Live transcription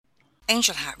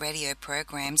Angel Heart Radio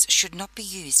programs should not be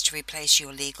used to replace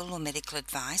your legal or medical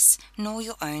advice, nor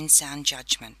your own sound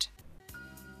judgment.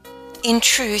 In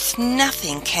truth,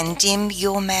 nothing can dim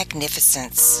your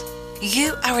magnificence.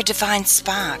 You are a divine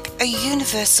spark, a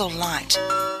universal light.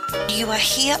 You are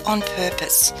here on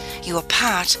purpose. You are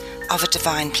part of a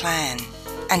divine plan.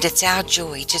 And it's our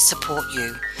joy to support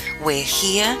you. We're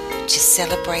here to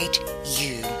celebrate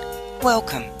you.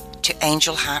 Welcome to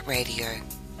Angel Heart Radio.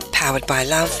 Powered by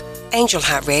love, Angel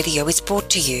Heart Radio is brought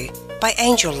to you by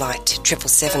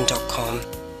angellight777.com.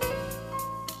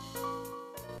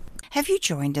 Have you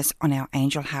joined us on our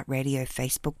Angel Heart Radio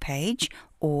Facebook page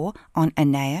or on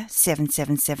Anayah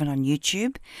 777 on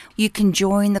YouTube? You can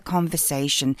join the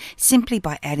conversation simply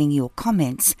by adding your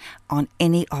comments on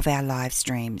any of our live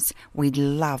streams. We'd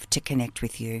love to connect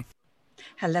with you.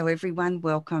 Hello everyone,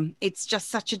 welcome. It's just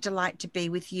such a delight to be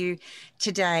with you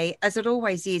today, as it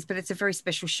always is, but it's a very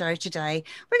special show today.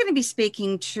 We're going to be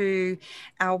speaking to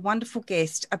our wonderful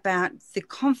guest about the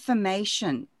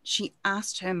confirmation she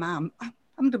asked her mum. I'm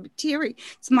a little bit teary.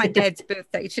 It's my dad's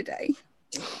birthday today.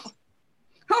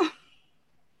 Oh.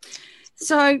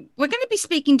 So we're going to be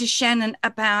speaking to Shannon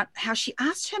about how she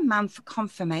asked her mum for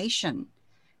confirmation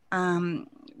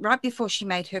right before she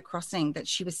made her crossing that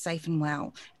she was safe and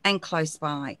well and close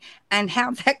by, and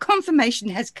how that confirmation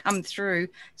has come through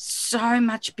so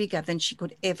much bigger than she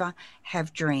could ever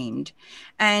have dreamed.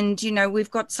 And, you know, we've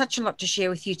got such a lot to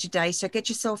share with you today, so get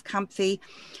yourself comfy,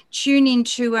 tune in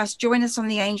to us, join us on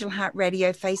the Angel Heart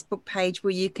Radio Facebook page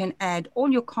where you can add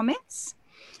all your comments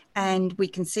and we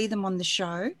can see them on the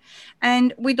show.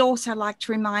 And we'd also like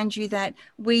to remind you that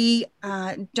we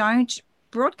don't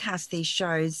broadcast these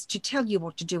shows to tell you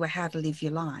what to do or how to live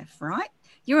your life, right?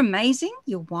 You're amazing,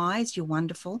 you're wise, you're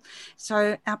wonderful.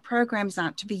 So our programs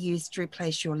aren't to be used to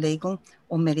replace your legal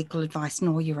or medical advice,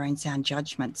 nor your own sound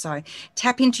judgment. So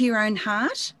tap into your own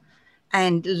heart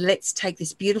and let's take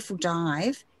this beautiful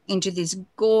dive into this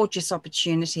gorgeous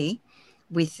opportunity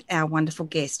with our wonderful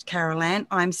guest, Carol Anne.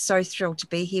 I'm so thrilled to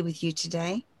be here with you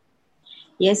today.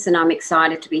 Yes, and I'm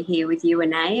excited to be here with you,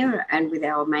 Anayah, and with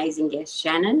our amazing guest,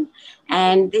 Shannon.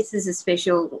 And this is a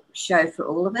special show for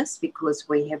all of us because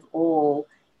we have all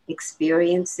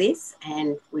experienced this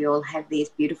and we all have these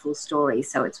beautiful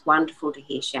stories. So it's wonderful to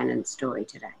hear Shannon's story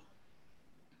today.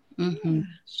 Mm-hmm.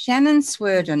 Shannon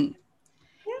Swerdan,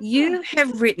 you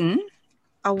have written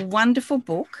a wonderful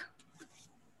book,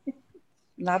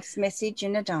 Love's Message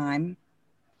in a Dime,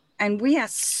 and we are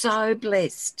so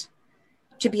blessed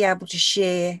to be able to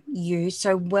share you.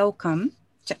 So welcome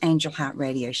to Angel Heart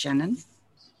Radio, Shannon.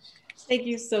 Thank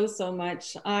you so I'm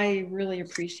I really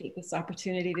appreciate this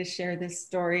opportunity to share this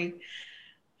story.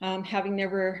 Having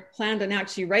never planned on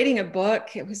actually writing a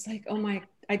book, it was like, oh my,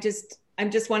 I just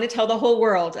want to tell the whole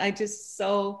world.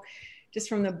 Just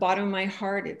from the bottom of my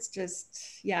heart, it's just,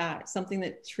 yeah, something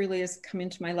that truly has come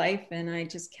into my life, and I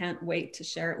just can't wait to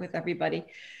share it with everybody.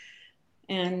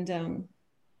 And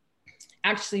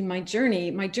actually, my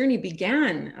journey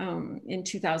began in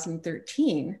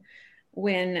 2013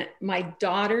 when my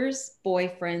daughter's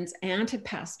boyfriend's aunt had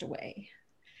passed away.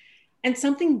 And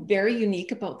something very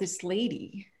unique about this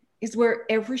lady is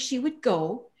wherever she would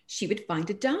go, she would find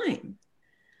a dime.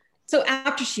 So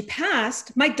after she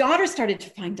passed, my daughter started to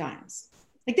find dimes.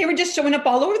 Like they were just showing up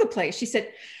all over the place. She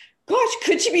said, gosh,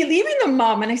 could she be leaving them,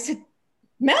 Mom? And I said,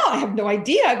 Mel, I have no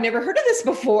idea. I've never heard of this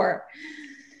before.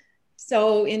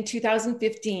 So in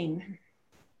 2015,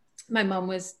 my mom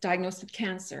was diagnosed with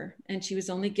cancer and she was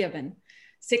only given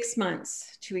 6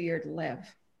 months to a year to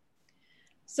live.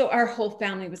 So our whole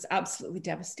family was absolutely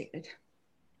devastated.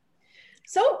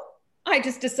 So I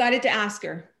just decided to ask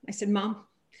her. I said, Mom,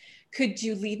 could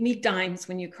you leave me dimes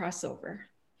when you cross over?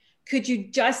 Could you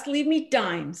just leave me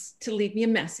dimes to leave me a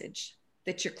message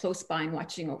that you're close by and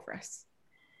watching over us?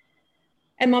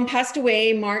 And Mom passed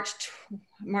away March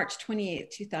 28th,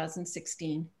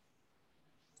 2016.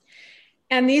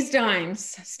 And these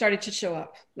dimes started to show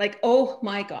up like, oh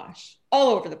my gosh,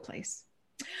 all over the place.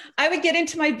 I would get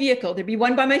into my vehicle. There'd be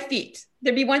one by my feet.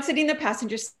 There'd be one sitting in the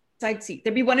passenger side seat.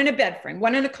 There'd be one in a bed frame,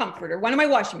 one in a comforter, one in my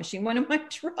washing machine, one in my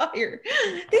dryer.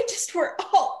 They just were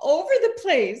all over the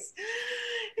place.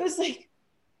 It was like,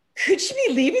 could she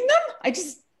be leaving them?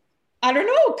 I don't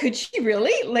know. Could she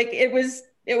really? Like it was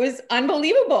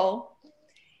unbelievable.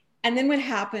 And then what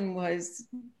happened was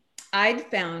I'd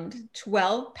found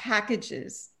 12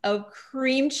 packages of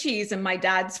cream cheese in my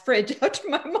dad's fridge after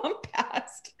my mom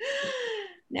passed.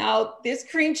 Now, this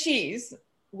cream cheese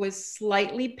was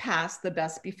slightly past the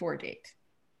best before date.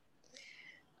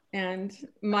 And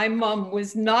my mom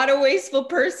was not a wasteful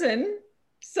person.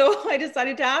 So I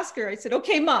decided to ask her. I said,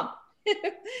 okay, Mom,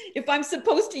 if I'm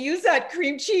supposed to use that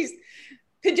cream cheese,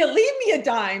 could you leave me a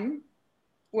dime?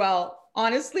 Well,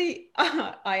 honestly,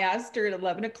 I asked her at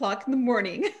 11 o'clock in the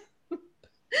morning.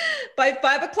 By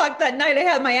 5 o'clock that night, I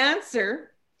had my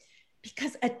answer,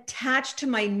 because attached to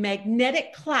my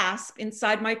magnetic clasp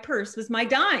inside my purse was my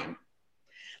dime.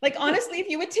 Like, honestly, if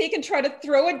you would take and try to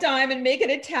throw a dime and make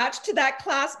it attached to that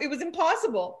clasp, it was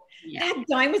impossible. Yeah. That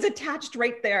dime was attached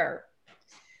right there.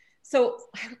 So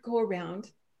I would go around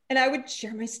and I would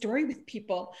share my story with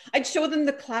people. I'd show them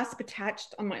the clasp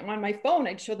attached on my phone.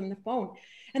 I'd show them the phone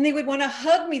and they would want to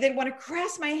hug me. They'd want to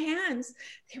caress my hands.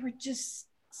 They were just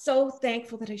so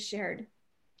thankful that I shared.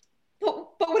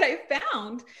 But what I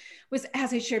found was,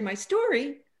 as I shared my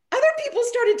story, other people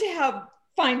started to have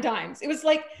find dimes. It was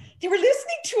like they were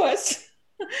listening to us.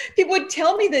 People would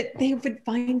tell me that they would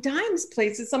find dimes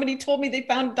places. Somebody told me they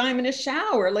found a dime in a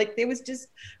shower. Like, there was just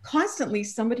constantly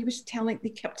somebody was they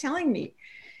kept telling me.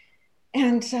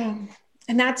 And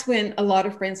that's when a lot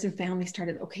of friends and family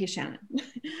started, okay, Shannon,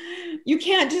 you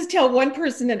can't just tell one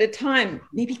person at a time.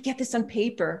 Maybe get this on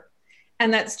paper.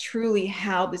 And that's truly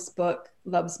how this book,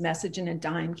 Love's Message in a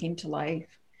Dime, came to life.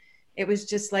 It was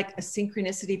just like a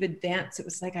synchronicity of events. It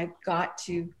was like, I've got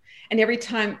to, and every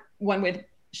time one would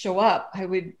show up, I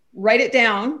would write it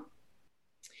down.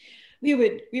 We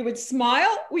would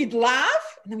smile, we'd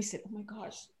laugh, and then we said, oh my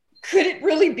gosh, could it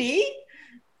really be?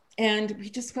 And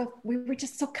we were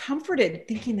just so comforted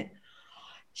thinking that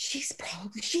she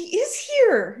is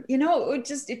here. You know, it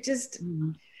just,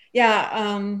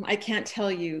 yeah, I can't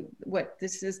tell you what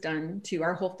this has done to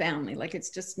our whole family. Like, it's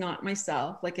just not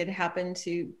myself. Like, it happened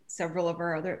to several of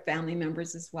our other family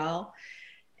members as well.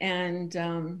 And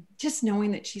just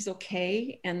knowing that she's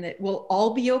okay and that we'll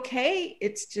all be okay.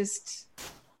 It's just,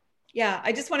 yeah,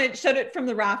 I just want to shout it from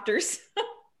the rafters.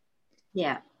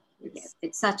 Yeah.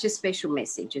 It's such a special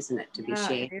message, isn't it, to be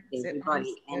shared with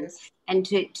everybody, and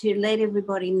to let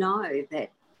everybody know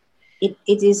that it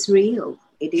is real.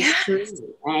 It is true.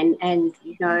 And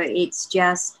you know, it's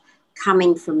just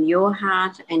coming from your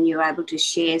heart, and you're able to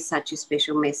share such a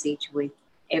special message with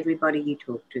everybody you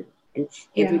talk to and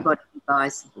everybody who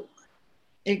buys the book.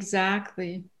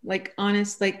 Exactly. Like,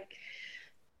 honest, like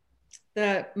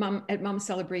at Mom's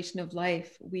Celebration of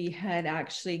Life, we had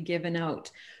actually given out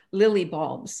lily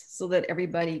bulbs so that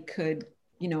everybody could,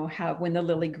 you know, have, when the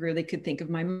lily grew, they could think of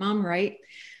my mom, right?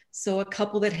 So a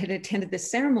couple that had attended the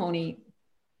ceremony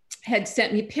had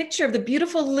sent me a picture of the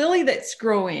beautiful lily that's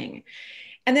growing.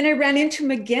 And then I ran into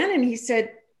him again and he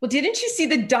said, well, didn't you see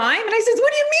the dime? And I said,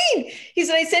 what do you mean? He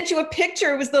said, I sent you a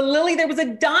picture. It was the lily. There was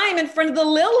a dime in front of the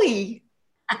lily.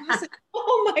 I said,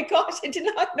 oh my gosh, I did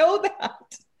not know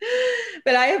that.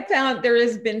 But I have found there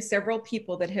has been several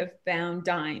people that have found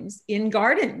dimes in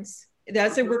gardens.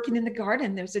 As they're working in the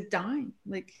garden, there's a dime.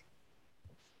 Like,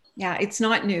 yeah, it's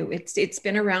not new. It's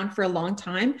been around for a long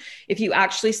time. If you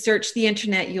actually search the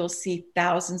internet, you'll see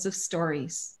thousands of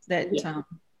stories that it's not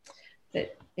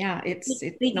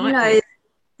new.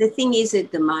 The thing is,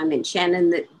 at the moment, Shannon,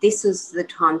 that this is the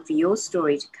time for your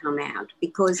story to come out,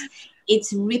 because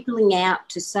it's rippling out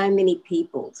to so many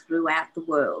people throughout the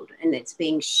world, and it's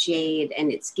being shared,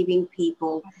 and it's giving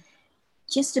people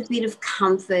just a bit of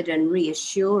comfort and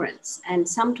reassurance. And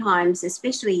sometimes,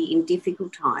 especially in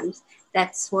difficult times,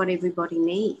 that's what everybody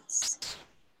needs.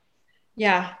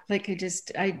 Yeah, like it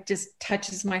just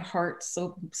touches my heart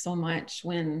so much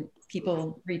when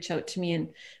people reach out to me. And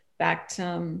in fact,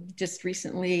 just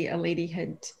recently, a lady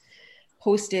had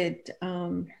posted,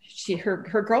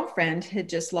 her girlfriend had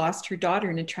just lost her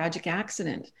daughter in a tragic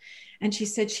accident. And she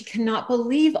said she cannot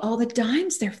believe all the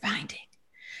dimes they're finding.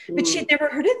 But she had never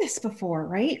heard of this before,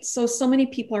 right? So many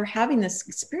people are having this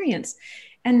experience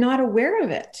and not aware of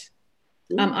it.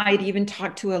 I'd even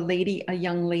talked to a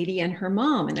young lady and her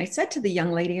mom. And I said to the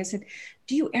young lady, I said,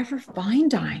 do you ever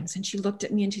find dimes? And she looked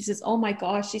at me and she says, oh my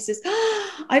gosh. She says,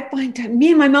 I find dimes. Me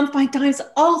and my mom find dimes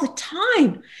all the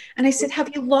time. And I said,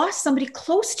 have you lost somebody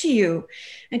close to you?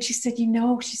 And she said,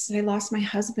 she said, I lost my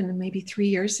husband maybe 3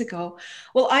 years ago.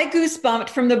 Well, I goosebumped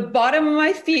from the bottom of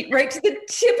my feet right to the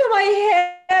tip of my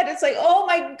head. It's like, oh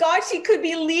my gosh, he could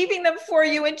be leaving them for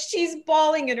you. And she's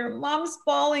bawling and her mom's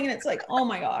bawling. And it's like, oh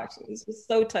my gosh, it was just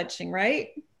so touching, right?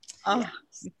 Oh,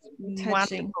 touching.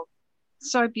 Wonderful.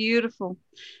 So beautiful.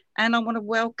 And I want to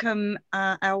welcome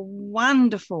our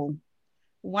wonderful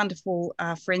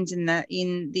friends in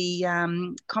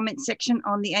the comment section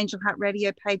on the Angel Heart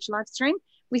Radio page live stream.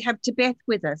 We have Tibet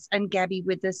with us, and Gabby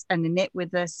with us, and Annette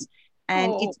with us,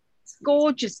 and it's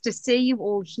gorgeous to see you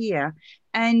all here.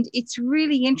 And it's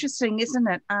really interesting, isn't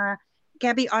it?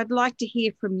 Gabby, I'd like to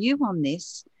hear from you on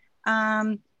this,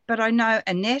 but I know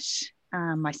Annette,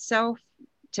 myself,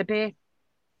 to Beth,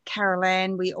 Carol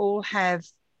Anne, we all have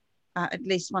at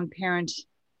least one parent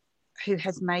who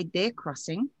has made their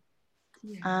crossing.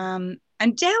 Yeah.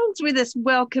 And Dell's with us.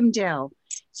 Welcome, Dell.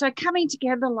 So coming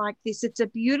together like this, it's a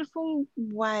beautiful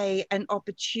way and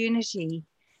opportunity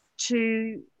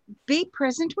to be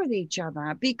present with each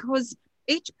other, because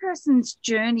each person's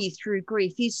journey through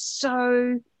grief is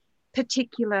so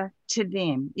particular to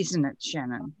them, isn't it,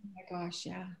 Shannon? Oh my gosh,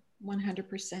 yeah,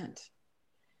 100%.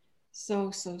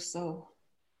 So.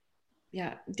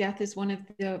 Yeah, death is one of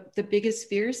the biggest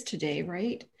fears today,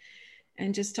 right?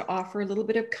 And just to offer a little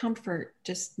bit of comfort,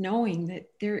 just knowing that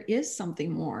there is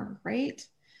something more, right?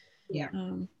 Yeah.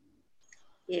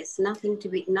 Yes, nothing to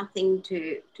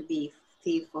be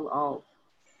fearful of.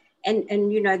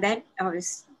 And you know, that I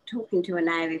was talking to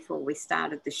Anayah before we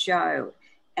started the show,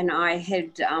 and I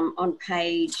had on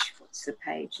page, what's the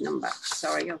page number?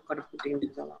 Sorry, I've got to put it into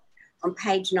the log. On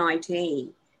page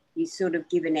 19, you sort of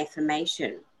give an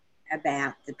affirmation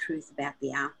about the truth about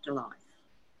the afterlife.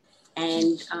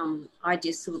 And I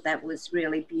just thought that was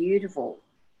really beautiful,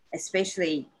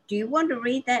 especially, do you want to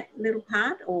read that little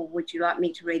part, or would you like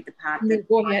me to read the part that...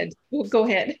 Go ahead. Go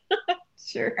ahead.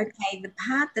 Sure. Okay, the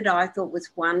part that I thought was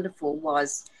wonderful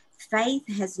was, faith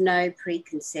has no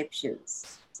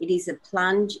preconceptions. It is a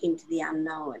plunge into the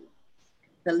unknown.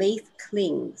 Belief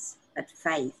clings, but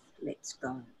faith lets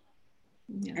go.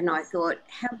 Yeah. And I thought,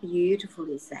 how beautiful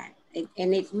is that?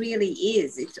 And it really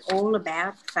is. It's all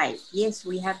about faith. Yes,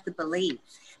 we have the belief,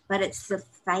 but it's the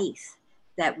faith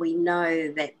that we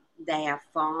know that they are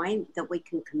fine, that we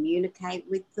can communicate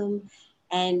with them,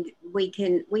 and we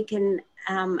can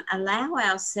allow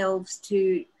ourselves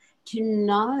to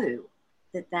know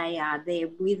that they are there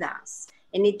with us.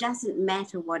 And it doesn't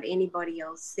matter what anybody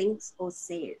else thinks or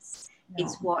says. No.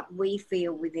 It's what we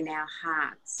feel within our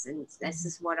hearts. And this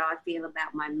is what I feel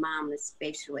about my mum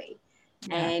especially.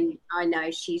 Yeah. And I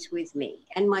know she's with me.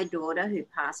 And my daughter, who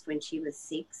passed when she was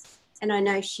 6, and I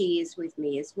know she is with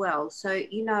me as well. So,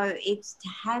 you know, it's to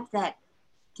have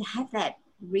that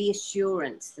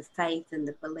reassurance, the faith and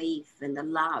the belief and the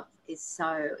love is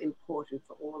so important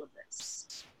for all of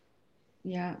us.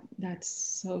 Yeah, that's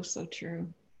so true.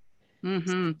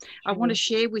 Mm-hmm. I want to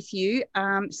share with you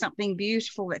something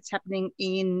beautiful that's happening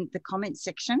in the comments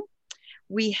section.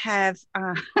 We have,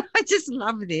 I just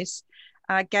love this.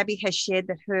 Gabby has shared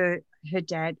that her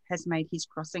dad has made his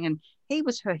crossing and he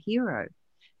was her hero,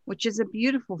 which is a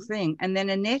beautiful thing. And then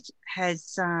Annette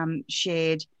has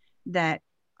shared that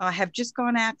I have just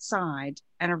gone outside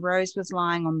and a rose was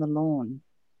lying on the lawn.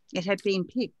 It had been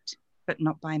picked, but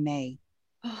not by me.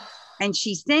 And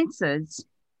she senses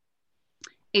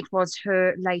it was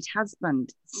her late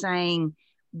husband saying,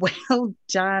 well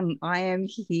done, I am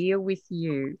here with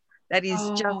you. That is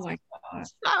just so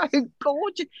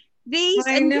gorgeous.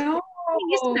 I know.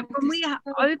 Isn't it? When we are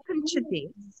open to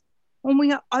this, when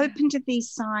we are open to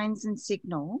these signs and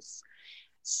signals,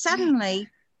 suddenly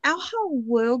our whole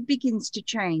world begins to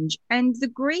change. And the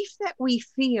grief that we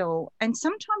feel, and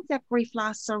sometimes that grief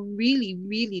lasts a really,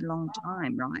 really long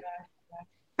time, right?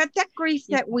 But that grief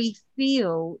that we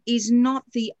feel is not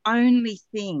the only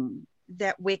thing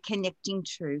that we're connecting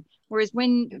to. Whereas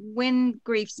when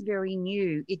grief's very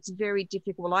new, it's very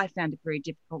difficult. Well, I found it very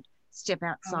difficult to step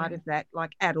outside of that,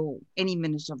 like at all, any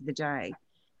minute of the day.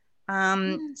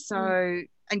 So,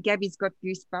 and Gabby's got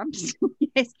goosebumps.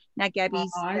 Yes. Now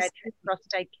Gabby's dad has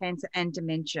prostate cancer and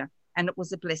dementia, and it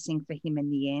was a blessing for him in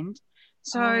the end.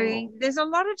 So there's a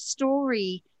lot of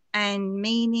story and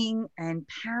meaning and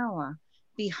power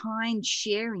behind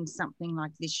sharing something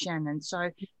like this, Shannon. So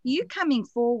you coming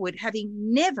forward, having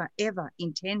never, ever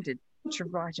intended to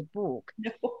write a book,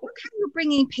 look how you're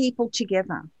bringing people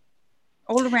together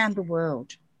all around the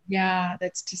world. Yeah,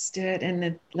 that's just it.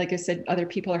 And like I said, other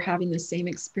people are having the same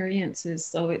experiences.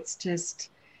 So it's just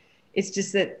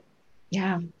that,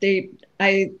 yeah,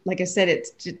 like I said,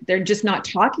 they're just not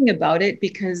talking about it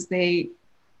because they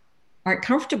aren't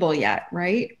comfortable yet.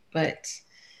 Right. But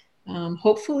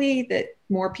hopefully that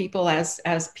more people, as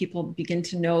people begin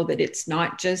to know that it's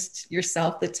not just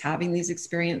yourself that's having these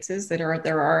experiences, that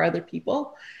there are other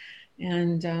people.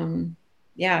 And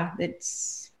yeah,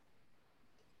 it's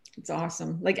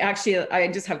awesome. Like, actually, I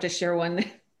just have to share one.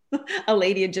 A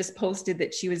lady had just posted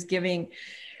that she was giving,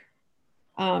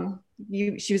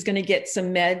 she was going to get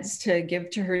some meds to give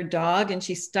to her dog, and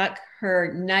she stuck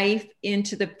her knife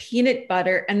into the peanut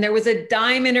butter, and there was a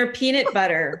dime in her peanut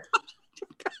butter.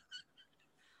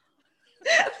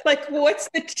 Like, what's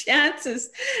the chances?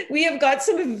 We have got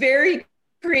some very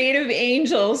creative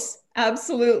angels.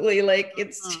 Absolutely. Like,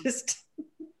 it's just,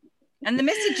 And the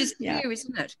message is Yeah. clear,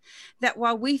 isn't it? That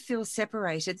while we feel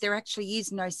separated, there actually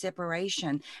is no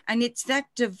separation. And it's that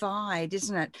divide,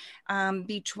 isn't it,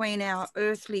 between our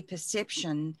earthly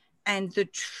perception and the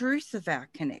truth of our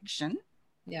connection.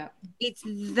 Yeah. It's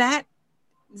that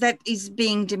is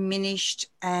being diminished,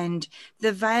 and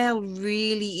the veil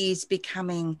really is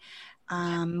becoming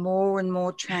more and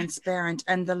more transparent,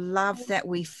 and the love that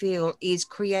we feel is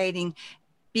creating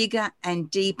bigger and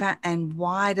deeper and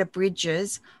wider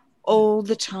bridges all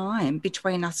the time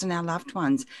between us and our loved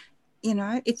ones. You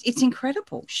know, it's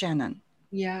incredible, Shannon.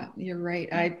 Yeah, you're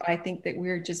right. I think that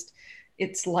we're just,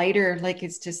 it's lighter. Like,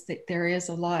 it's just that there is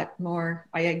a lot more.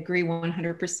 I agree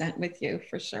 100% with you,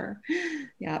 for sure.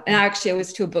 Yeah. And actually, I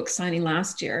was to a book signing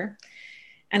last year,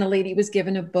 and a lady was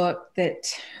given a book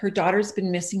that her daughter's been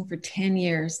missing for 10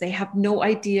 years. They have no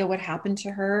idea what happened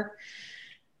to her.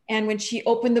 And when she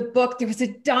opened the book, there was a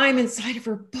dime inside of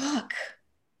her book.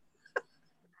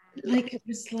 Like, it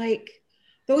was like,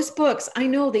 those books, I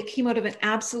know they came out of an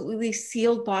absolutely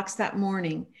sealed box that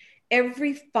morning.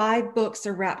 Every 5 books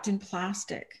are wrapped in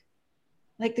plastic.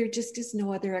 Like, there just is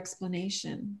no other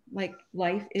explanation. Like,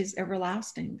 life is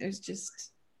everlasting. There's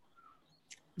just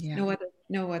no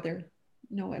other.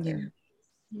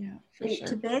 Yeah, for sure.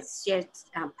 Tibet's just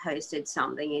posted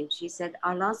something, and she said,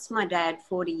 I lost my dad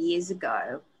 40 years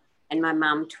ago and my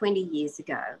mum 20 years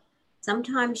ago.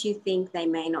 Sometimes you think they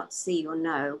may not see or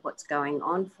know what's going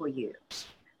on for you.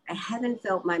 I haven't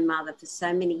felt my mother for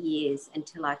so many years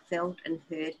until I felt and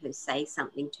heard her say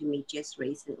something to me just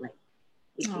recently.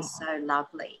 It was so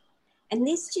lovely. And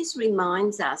this just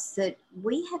reminds us that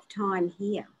we have time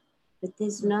here, but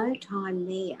there's no time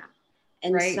there.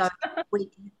 And so we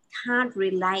can't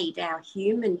relate our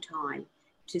human time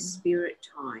to spirit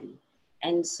time.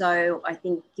 And so I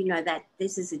think, you know, that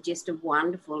this is just a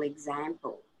wonderful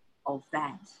example of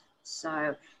that.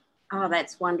 So,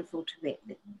 that's wonderful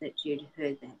that you'd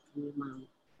heard that from your mum.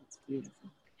 That's beautiful.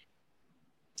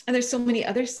 And there's so many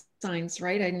other signs,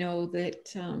 right? I know that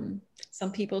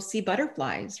some people see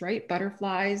butterflies, right?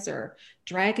 Butterflies or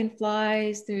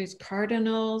dragonflies. There's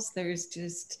cardinals. There's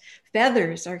just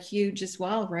feathers are huge as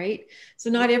well, right? So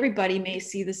not everybody may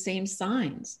see the same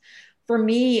signs. For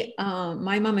me,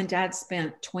 my mom and dad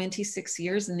spent 26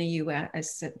 years in the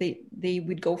U.S. They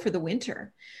would go for the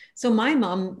winter. So my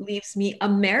mom leaves me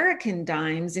American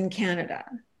dimes in Canada,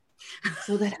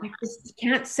 so that I just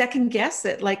can't second guess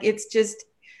it. Like, it's just,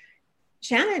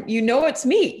 Shannon, you know, it's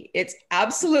me. It's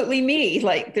absolutely me.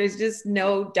 Like, there's just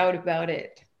no doubt about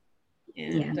it.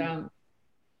 And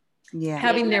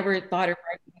having never thought of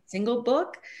writing a single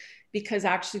book, because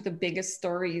actually the biggest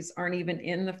stories aren't even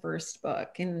in the first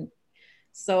book. And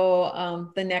so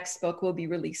the next book will be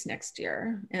released next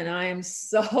year. And I am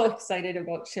so excited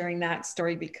about sharing that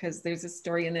story, because there's a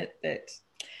story in it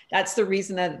that's the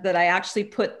reason that I actually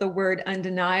put the word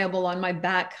undeniable on my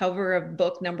back cover of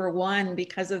book number 1,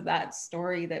 because of that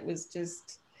story that was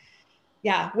just,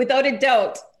 without a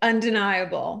doubt,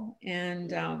 undeniable.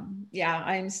 And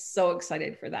I'm so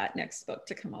excited for that next book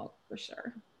to come out, for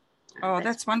sure. Oh,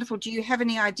 that's wonderful. Do you have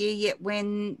any idea yet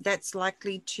when that's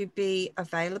likely to be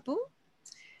available?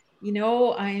 You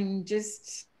know,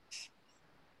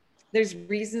 there's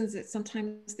reasons that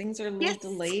sometimes things are a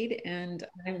little delayed, and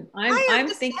I'm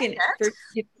thinking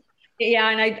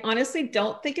and I honestly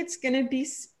don't think it's going to be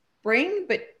spring,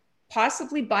 but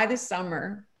possibly by the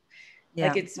summer.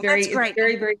 Like, it's very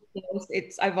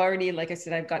close. I've already, like I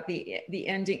said, I've got the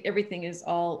ending. Everything is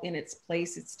all in its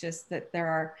place. It's just that there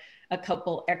are a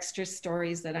couple extra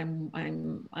stories that I'm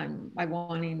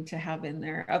wanting to have in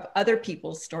there, of other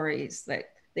people's stories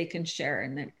that they can share,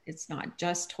 and that it's not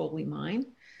just totally mine.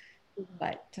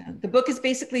 But the book is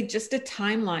basically just a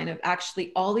timeline of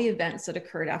actually all the events that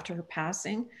occurred after her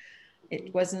passing.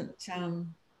 It wasn't,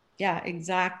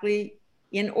 exactly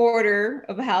in order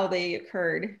of how they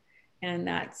occurred. And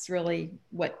that's really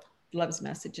what Love's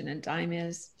Message in a Dime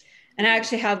is. And I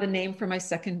actually have the name for my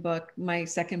second book. My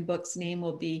second book's name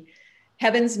will be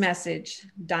Heaven's Message,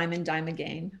 Dime and Dime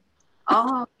Again.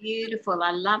 Oh, beautiful.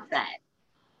 I love that.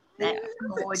 That's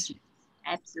gorgeous.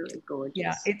 Absolutely gorgeous.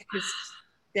 Yeah, it's just,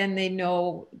 then they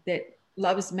know that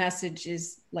Love's Message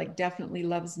is like definitely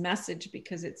Love's message,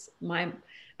 because it's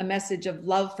a message of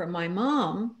love from my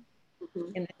mom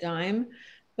in the dime.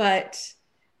 But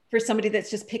for somebody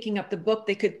that's just picking up the book,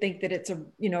 they could think that it's a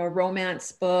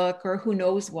romance book or who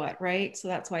knows what, right? So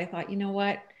that's why I thought, you know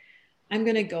what, I'm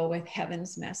going to go with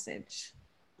Heaven's Message.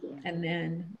 And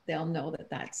then they'll know that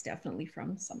that's definitely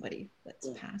from somebody that's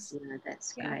passed. Yeah,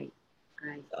 that's great.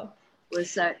 Great.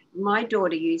 So my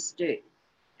daughter used to,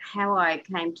 how I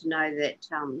came to know that,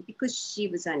 because she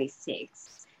was only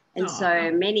 6, And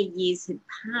so many years had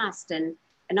passed, and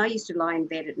I used to lie in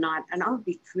bed at night and I would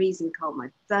be freezing cold. My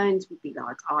bones would be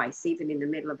like ice, even in the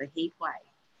middle of a heat wave.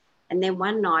 And then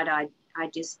one night I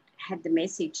just had the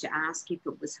message to ask if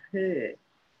it was her,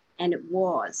 and it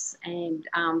was. And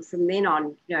from then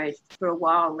on, you know, for a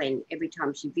while then, every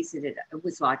time she visited, it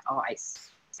was like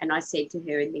ice. And I said to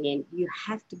her in the end, you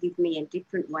have to give me a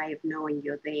different way of knowing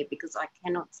you're there, because I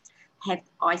cannot have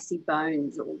icy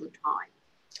bones all the time.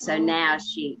 So now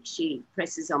she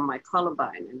presses on my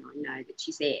collarbone and I know that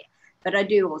she's there. But I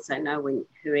do also know when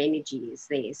her energy is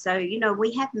there. So, you know,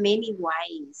 we have many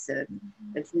ways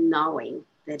of knowing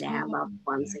that our loved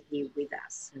ones are here with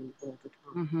us all the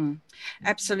time. Mm-hmm.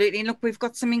 Absolutely. And look, we've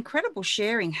got some incredible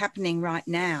sharing happening right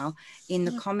now in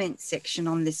the comments section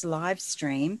on this live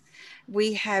stream.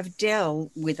 We have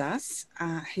Dell with us,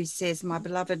 who says, my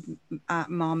beloved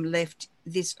mom left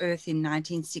this earth in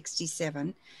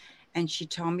 1967. And she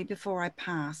told me before I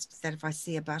passed that if I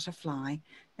see a butterfly,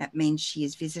 that means she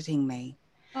is visiting me.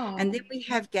 And then we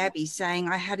have Gabby saying,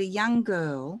 I had a young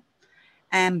girl,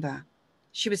 Amber.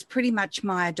 She was pretty much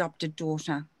my adopted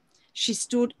daughter. She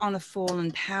stood on a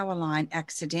fallen power line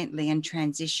accidentally and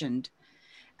transitioned.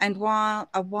 And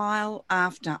a while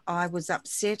after, I was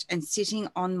upset and sitting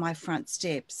on my front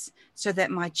steps so that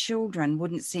my children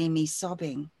wouldn't see me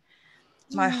sobbing.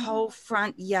 My whole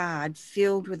front yard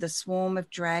filled with a swarm of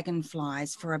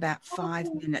dragonflies for about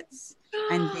 5 minutes,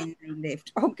 and then they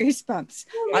left. Oh, goosebumps.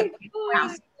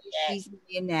 She's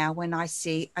here now when I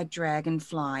see a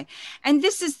dragonfly. And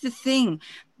this is the thing.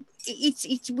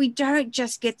 We don't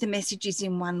just get the messages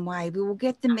in one way. We will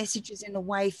get the messages in a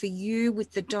way for you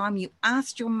with the dime. You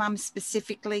asked your mum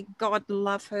specifically. God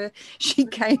love her. She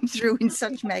came through in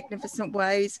such magnificent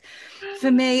ways.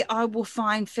 For me, I will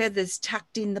find feathers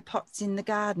tucked in the pots in the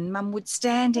garden. Mum would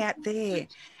stand out there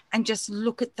and just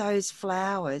look at those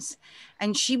flowers.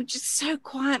 And she would just so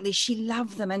quietly, she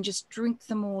loved them and just drink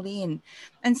them all in.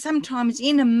 And sometimes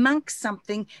in amongst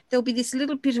something, there'll be this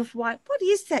little bit of white. What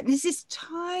is that? And there's this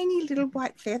tiny little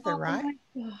white feather, right?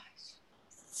 My gosh.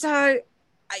 So,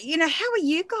 you know, how are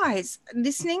you guys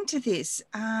listening to this?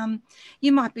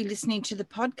 You might be listening to the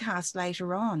podcast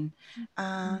later on.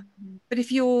 But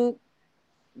if you're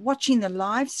watching the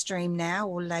live stream now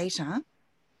or later,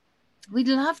 we'd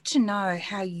love to know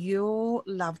how your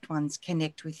loved ones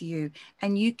connect with you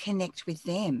and you connect with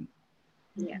them.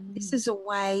 Yeah. This is a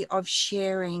way of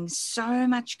sharing so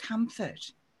much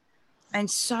comfort and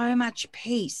so much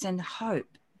peace and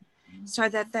hope, so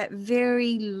that that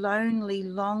very lonely,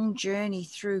 long journey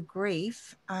through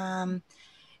grief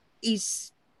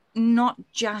is not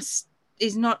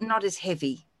as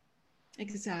heavy.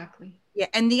 Exactly. Yeah.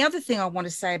 And the other thing I want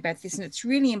to say about this, and it's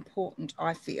really important,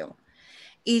 I feel,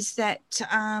 is that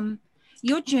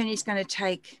your journey is going to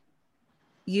take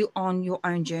you on your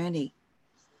own journey.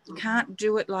 You can't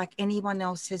do it like anyone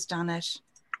else has done it.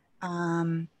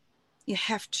 You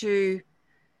have to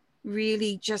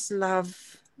really just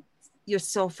love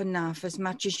yourself enough as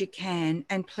much as you can,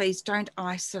 and please don't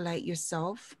isolate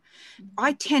yourself.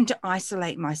 I tend to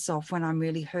isolate myself when I'm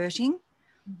really hurting,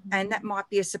 and that might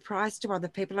be a surprise to other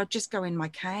people. I just go in my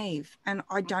cave and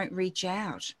I don't reach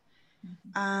out.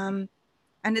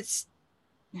 And it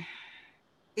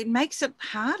makes it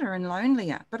harder and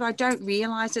lonelier, but I don't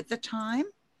realize at the time.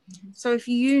 So if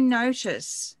you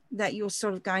notice that you're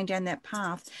sort of going down that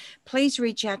path, please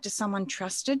reach out to someone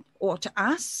trusted or to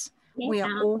us. Yeah. We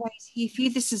are always here for you.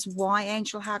 This is why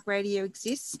Angel Heart Radio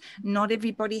exists. Not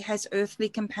everybody has earthly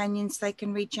companions they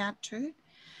can reach out to.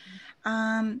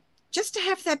 Just to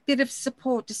have that bit of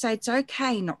support to say it's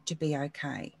okay not to be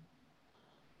okay.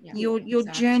 Yeah, your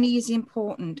journey is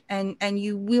important, and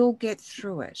you will get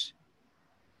through it.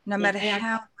 No matter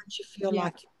how much you feel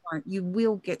like you won't, you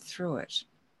will get through it.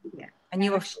 Yeah. And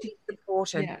you are fully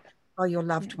supported by your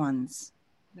loved ones.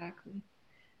 Exactly.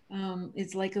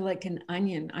 It's like an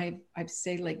onion. I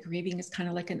say like grieving is kind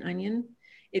of like an onion.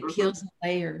 It peels in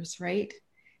layers, right?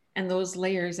 And those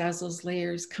layers, as those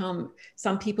layers come,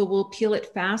 some people will peel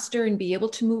it faster and be able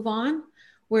to move on,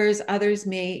 whereas others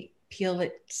may peel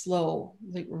it slow,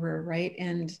 right?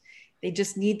 And they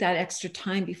just need that extra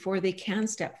time before they can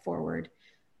step forward.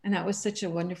 And that was such a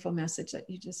wonderful message that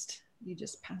you just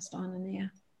passed on,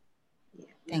 Anayah.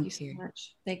 Yeah, thank you so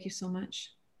much. Thank you so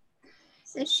much.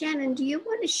 So Shannon, do you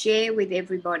want to share with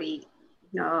everybody,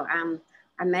 I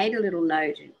made a little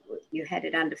note, you had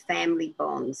it under family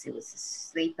bonds. There was a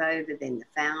sleepover, then the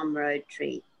farm road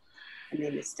trip, and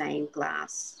then the stained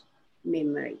glass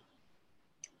memory.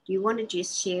 Do you want to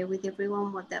just share with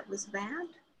everyone what that was about?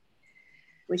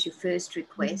 Was your first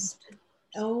request?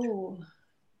 Oh,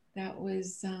 that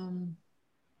was,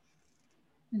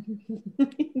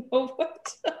 Oh,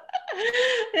 what?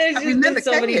 There's I just remember, been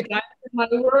so can many you? times in my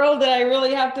world that I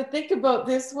really have to think about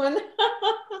this one.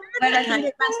 Well, I think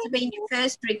it must have been your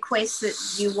first request that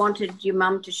you wanted your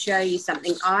mum to show you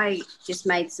something. I just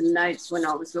made some notes when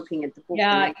I was looking at the book.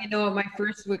 Yeah, you know, my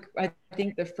first, I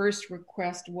think the first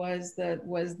request was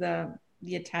the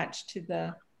attached to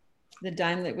the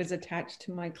dime that was attached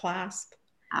to my clasp.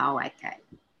 Oh, okay.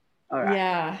 All right.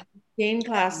 Yeah, stained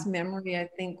glass memory, I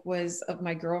think, was of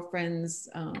my girlfriend's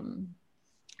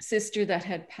sister that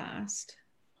had passed.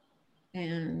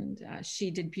 And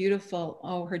she did beautiful,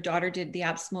 her daughter did the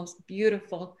absolute most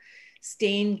beautiful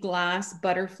stained glass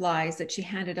butterflies that she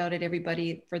handed out at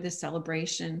everybody for the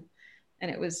celebration. And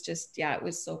it was just, yeah, it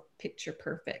was so picture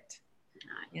perfect.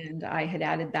 And I had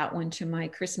added that one to my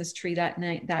Christmas tree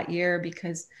that year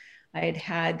because I had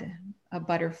had a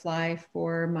butterfly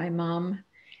for my mom.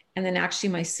 And then actually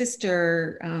my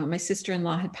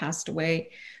sister-in-law had passed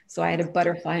away. So I had a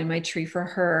butterfly in my tree for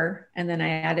her. And then I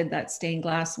added that stained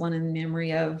glass one in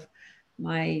memory of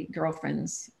my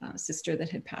girlfriend's sister that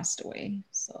had passed away.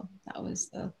 So that was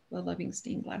the loving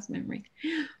stained glass memory.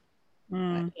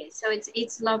 Yeah, so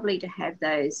it's lovely to have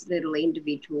those little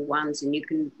individual ones, and you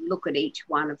can look at each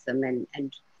one of them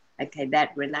and okay,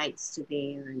 that relates to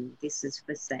there, and this is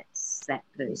for that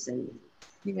person.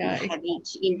 Yeah, and have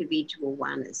each individual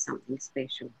one as something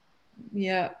special.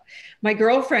 Yeah. My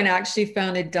girlfriend actually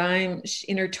found a dime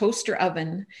in her toaster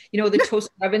oven. You know, the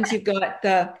toaster ovens, you've got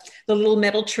the little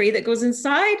metal tray that goes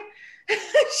inside.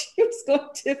 She was going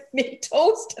to make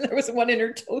toast and there was one in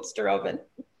her toaster oven.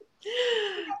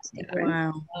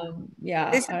 Wow.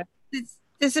 Yeah.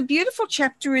 There's a beautiful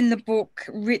chapter in the book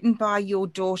written by your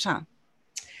daughter.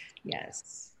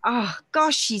 Yes. Oh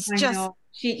gosh, she's a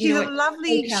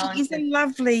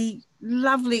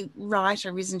lovely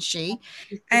writer, isn't she?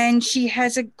 And she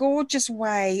has a gorgeous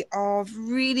way of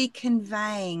really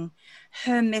conveying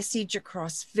her message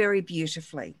across very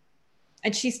beautifully.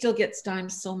 And she still gets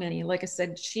dimes so many. Like I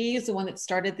said, she is the one that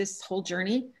started this whole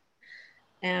journey.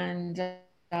 And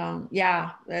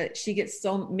she gets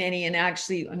so many. And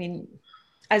actually, I mean,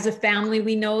 as a family,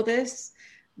 we know this,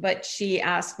 but she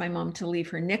asked my mom to leave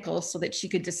her nickels so that she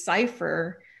could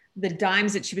decipher the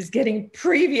dimes that she was getting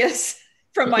previous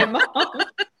from my mom.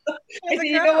 I said,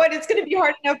 you know what? It's going to be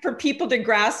hard enough for people to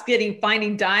grasp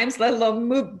finding dimes, let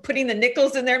alone putting the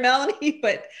nickels in their Melanie.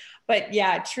 But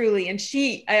yeah, truly. And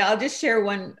I'll just share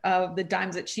one of the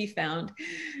dimes that she found.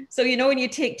 So, you know, when you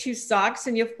take two socks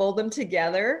and you fold them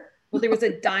together, well, there was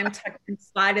a dime tucked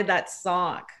inside of that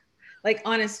sock. Like,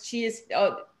 honest,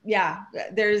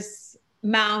 there's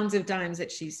mounds of dimes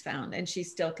that she's found and she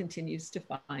still continues to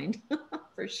find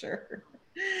for sure.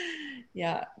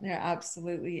 Yeah, there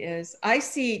absolutely is. I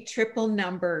see triple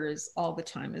numbers all the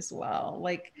time as well.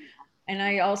 And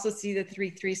I also see the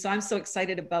 3-3. So I'm so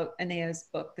excited about Anayah's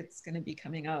book that's going to be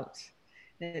coming out.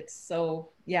 It's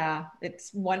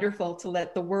wonderful to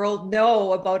let the world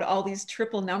know about all these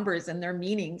triple numbers and their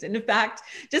meanings. And in fact,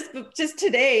 just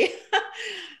today,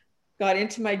 got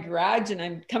into my garage and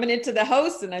I'm coming into the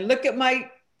house and I look at my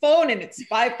phone and it's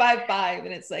 555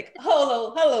 and it's like,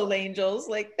 hello angels,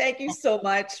 like, thank you so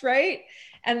much, right?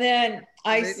 And then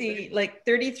I see like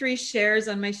 33 shares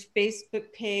on my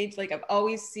Facebook page. Like, I've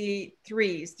always see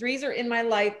threes are in my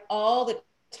life all the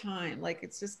time. Like,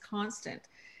 it's just constant.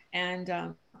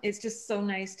 And it's just so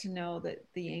nice to know that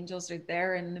the angels are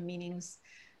there and the meanings,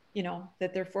 you know,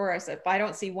 that they're for us. If I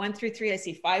don't see 1-3-3, I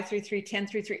see 5-3-3,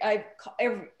 10-3-3. I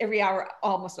every hour,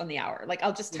 almost on the hour. Like,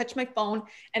 I'll just touch my phone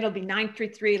and it'll be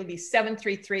 9-3-3, it'll be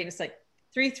 7-3-3, and it's like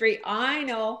 3-3. I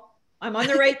know I'm on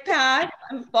the right path.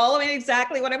 I'm following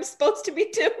exactly what I'm supposed to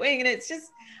be doing, and it's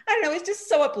just, I don't know, it's just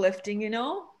so uplifting, you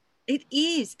know. It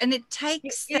is, and it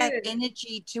takes that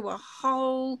energy to a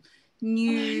whole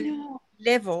new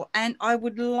level. And I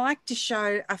would like to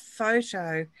show a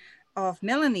photo of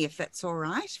Melanie, if that's all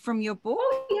right, from your book.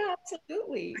 Oh yeah,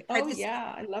 absolutely. Okay,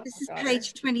 I love this. Is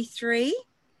page 23.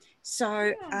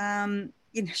 So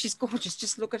you know, she's gorgeous.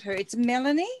 Just look at her. It's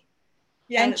Melanie.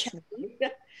 Yeah.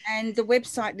 And the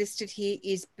website listed here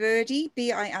is Birdie,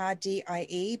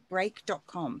 BIRDIE,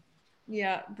 break.com.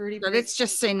 Yeah, Birdie. So let's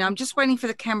just see. Now I'm just waiting for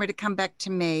the camera to come back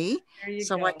to me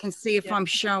so go. I can see if I'm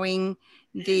showing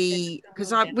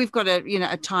because we've got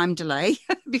a time delay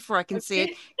before I can see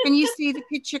it. Can you see the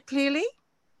picture clearly?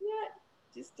 Yeah,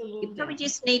 just a little. You probably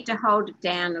just need to hold it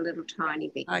down a little tiny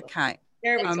bit. Okay.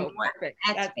 There we go. Perfect.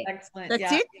 That's excellent.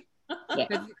 That's it? Yeah.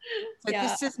 So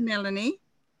this is Melanie.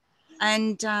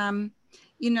 And,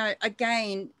 you know,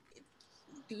 again,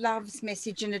 love's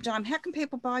message in a dime. How can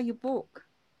people buy your book?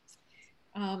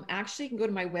 Actually, you can go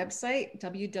to my website,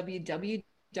 www.anayah,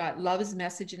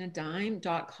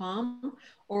 www.lovesmessageandadime.com,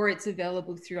 or it's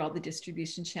available through all the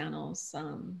distribution channels.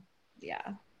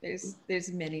 Yeah,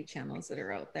 there's many channels that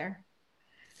are out there.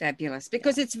 Fabulous,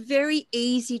 because it's very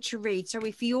easy to read. So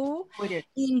if you're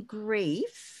in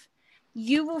grief,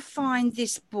 you will find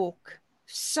this book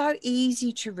so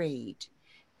easy to read.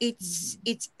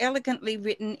 It's elegantly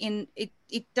written. It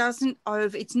doesn't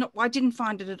it's not, I didn't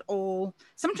find it at all.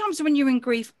 Sometimes when you're in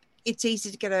grief, it's easy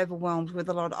to get overwhelmed with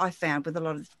a lot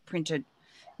of printed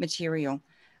material.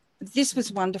 This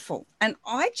was wonderful, and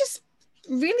I just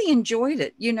really enjoyed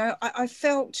it. You know, I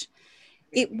felt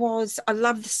it was, I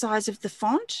love the size of the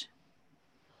font,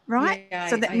 right? Yeah,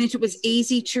 so that meant it was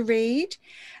easy to read.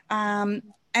 And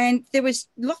there was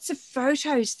lots of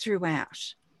photos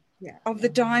throughout of the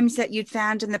dimes that you'd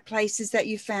found and the places that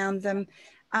you found them,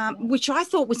 which I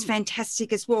thought was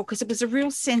fantastic as well, because it was a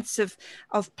real sense of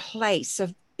place,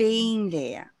 of being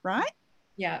there, right?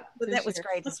 Yeah. So that was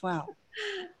great as well.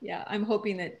 Yeah, I'm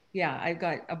hoping that, I've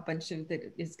got a bunch of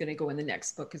that is going to go in the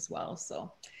next book as well.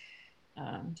 So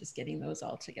just getting those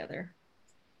all together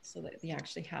so that we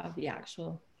actually have the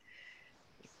actual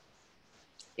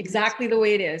exactly the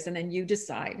way it is. And then you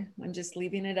decide. I'm just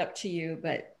leaving it up to you.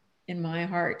 But in my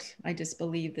heart, I just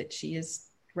believe that she is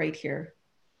right here.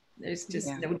 There's just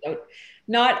no doubt,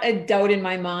 not a doubt in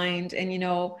my mind. And, you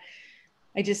know,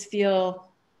 I just feel,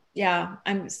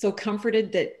 I'm so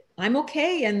comforted that I'm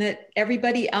okay and that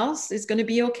everybody else is going to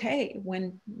be okay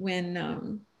when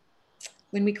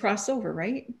we cross over,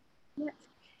 right? Yeah.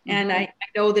 And I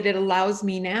know that it allows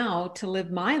me now to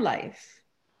live my life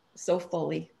so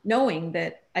fully, knowing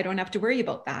that I don't have to worry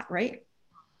about that, right?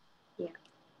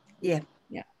 Yeah.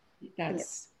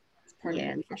 That's part of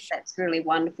it. That's really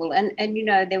wonderful. And you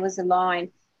know, there was a line,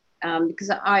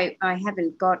 because I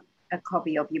haven't got a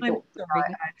copy of your book.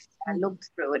 I looked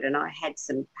through it and I had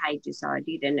some pages I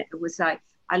did, and it was like,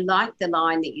 I liked the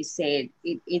line that you said,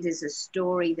 it is a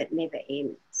story that never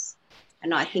ends.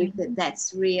 And I think that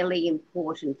that's really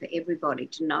important for everybody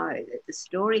to know, that the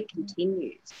story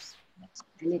continues,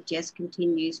 and it just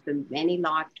continues for many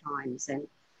lifetimes, and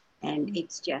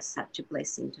it's just such a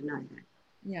blessing to know that.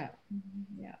 Yeah.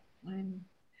 I'm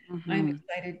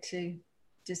excited to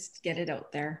just get it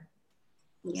out there.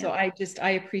 So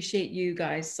I appreciate you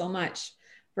guys so much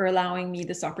for allowing me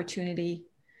this opportunity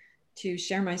to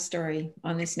share my story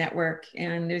on this network.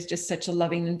 And there's just such a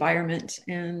loving environment,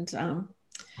 and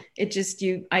it just,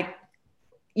 you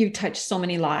touch so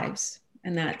many lives,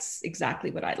 and that's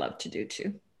exactly what I love to do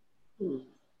too.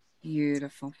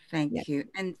 Beautiful. Thank you.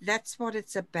 And that's what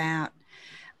it's about,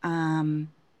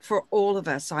 for all of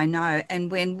us, I know. And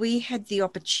when we had the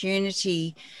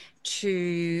opportunity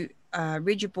to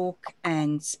read your book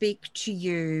and speak to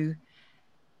you,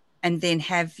 and then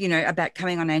have, you know, about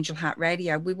coming on Angel Heart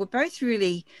Radio, we were both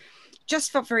really just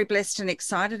felt very blessed and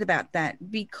excited about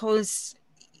that, because,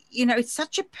 you know, it's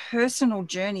such a personal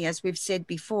journey, as we've said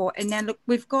before. And now look,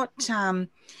 we've got our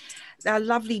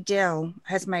lovely Dell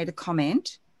has made a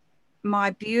comment. My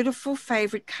beautiful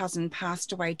favorite cousin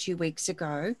passed away 2 weeks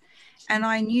ago, and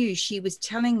I knew she was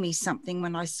telling me something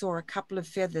when I saw a couple of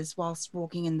feathers whilst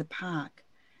walking in the park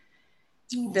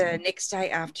the next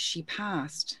day after she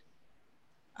passed.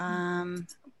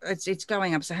 It's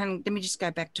going up. So let me just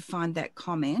go back to find that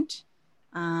comment.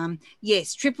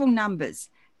 Yes, triple numbers.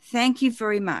 Thank you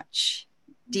very much,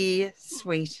 dear,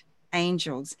 sweet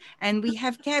angels. And we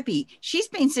have Gabby. She's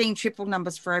been seeing triple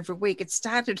numbers for over a week. It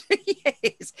started,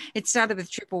 it started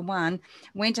with 111,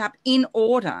 went up in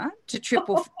order to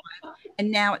 555,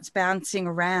 and now it's bouncing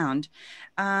around.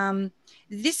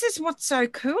 This is what's so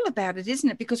cool about it, isn't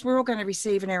it? Because we're all going to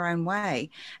receive in our own way.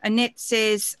 Annette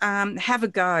says, have a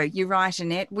go. You're right,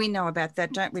 Annette. We know about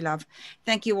that, don't we, love?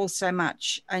 Thank you all so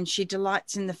much. And she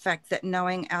delights in the fact that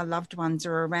knowing our loved ones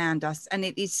are around us, and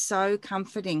it is so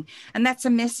comforting. And that's a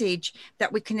message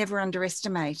that we can never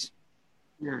underestimate.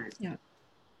 No. Yeah,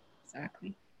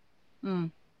 exactly.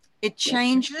 It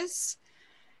changes.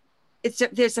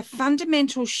 There's a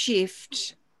fundamental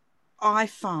shift, I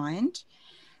find.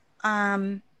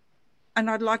 And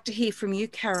I'd like to hear from you,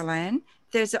 Carol Anne.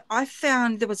 I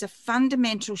found there was a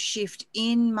fundamental shift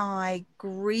in my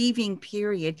grieving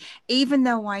period, even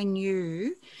though I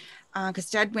knew,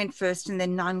 because Dad went first and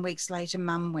then 9 weeks later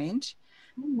Mum went.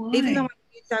 Even though I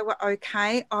knew they were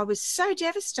okay, I was so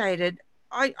devastated.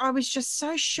 I was just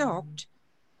so shocked.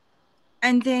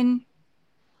 And then,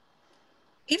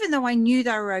 even though I knew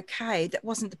they were okay, that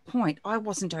wasn't the point. I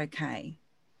wasn't okay.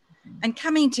 And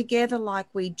coming together like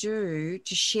we do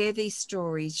to share these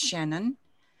stories, Shannon,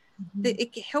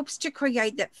 it helps to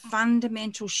create that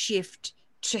fundamental shift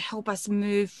to help us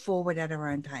move forward at our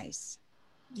own pace.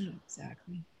 Oh,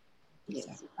 exactly.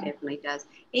 Yes, it definitely does.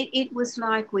 It was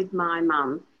like with my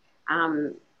mum.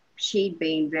 She'd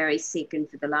been very sick, and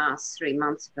for the last 3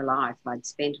 months of her life, I'd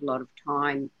spent a lot of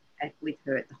time with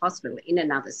her at the hospital in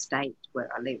another state where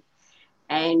I live.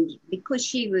 And because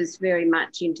she was very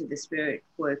much into the spirit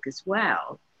work as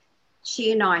well,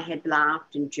 she and I had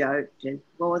laughed and joked and,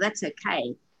 well, that's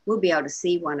okay. We'll be able to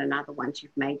see one another once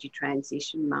you've made your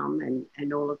transition, Mum, and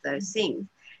all of those things.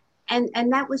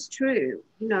 And that was true.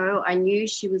 You know, I knew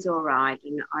she was all right,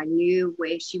 and I knew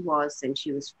where she was, and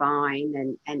she was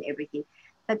fine and everything.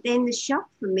 But then the shock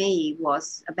for me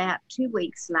was about 2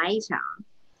 weeks later,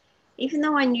 even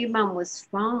though I knew Mum was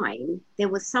fine, there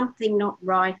was something not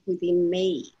right within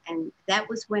me. And that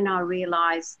was when I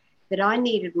realised that I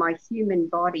needed my human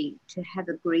body to have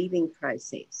a grieving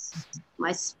process.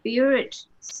 My spirit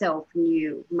self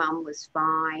knew Mum was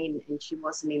fine and she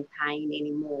wasn't in pain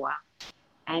anymore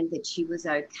and that she was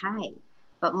okay.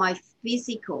 But my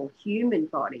physical human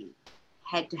body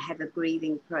had to have a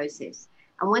grieving process.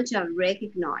 And once I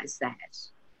recognised that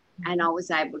and I was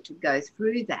able to go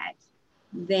through that,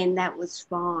 then that was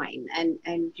fine.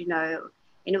 And you know,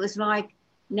 and it was like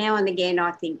now and again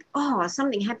I think, oh,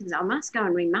 something happens, I must go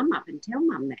and ring Mum up and tell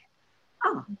Mum that.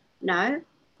 Oh, no,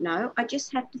 I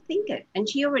just have to think it. And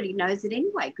she already knows it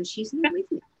anyway because she's here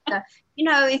with me. So, you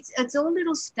know, it's all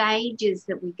little stages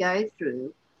that we go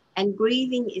through, and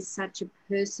grieving is such a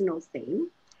personal thing.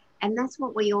 And that's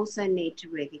what we also need to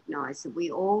recognise, that we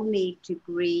all need to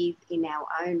grieve in our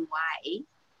own way.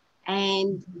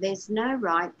 And there's no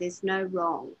right, there's no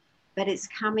wrong, but it's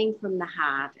coming from the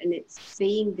heart and it's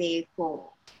being there for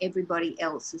everybody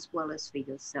else as well as for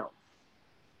yourself.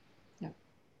 Yeah,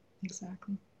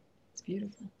 exactly. It's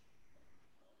beautiful.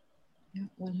 Yeah,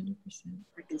 100%.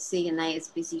 I can see Anayah's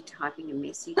busy typing a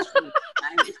message. I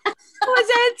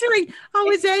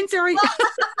was answering.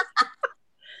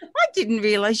 I didn't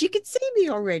realise you could see me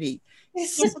already.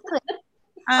 Yes, all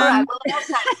right, well, I'll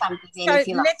say something then if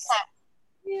you like.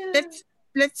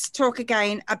 Let's talk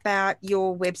again about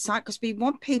your website, because we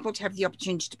want people to have the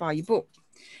opportunity to buy your book.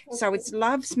 Okay. So it's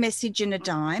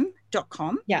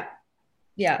lovesmessageandadime.com. Yeah.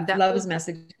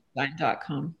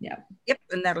 Lovesmessageandadime.com. Yeah. Yep.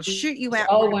 And that'll shoot you out.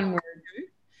 All one word.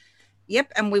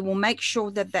 Yep. And we will make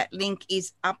sure that link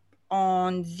is up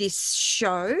on this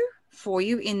show for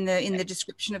you in the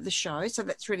description of the show. So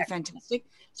that's really fantastic.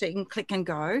 So you can click and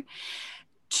go.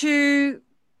 To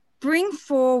bring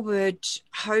forward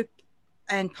hope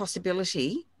and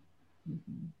possibility,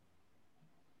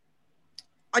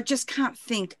 I just can't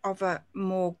think of a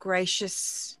more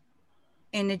gracious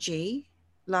energy,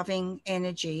 loving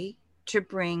energy to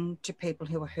bring to people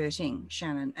who are hurting,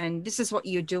 Shannon. And this is what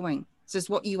you're doing. This is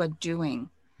what you are doing.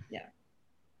 Yeah.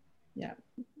 Yeah.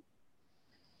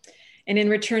 And in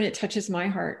return, it touches my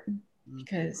heart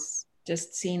because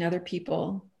just seeing other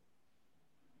people,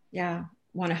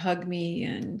 want to hug me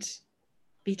and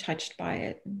be touched by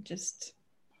it just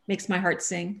makes my heart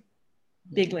sing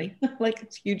bigly, like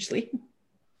it's hugely.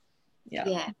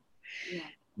 Yeah.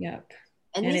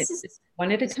 And it's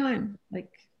one at a time. Like,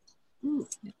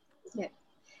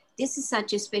 this is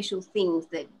such a special thing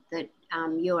that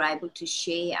you're able to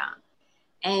share.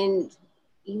 And,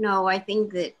 you know, I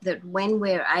think that when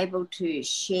we're able to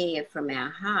share from our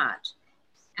heart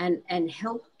and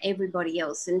help everybody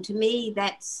else, and to me,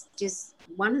 that's just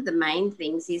one of the main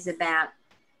things is about,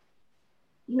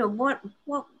 you know, what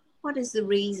is the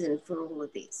reason for all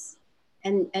of this?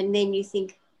 And then you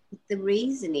think the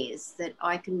reason is that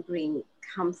I can bring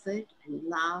comfort and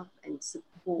love and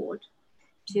support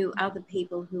to other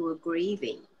people who are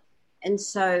grieving. And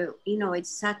so, you know, it's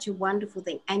such a wonderful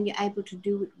thing. And you're able to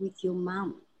do it with your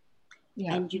mum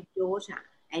and your daughter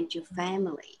and your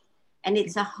family. And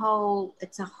it's a whole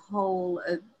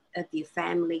of your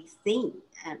family thing.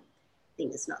 And I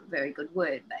think it's not a very good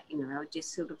word, but, you know,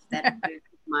 just sort of that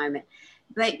moment.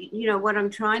 But, you know, what I'm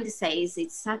trying to say is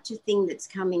it's such a thing that's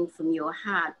coming from your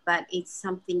heart, but it's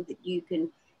something that you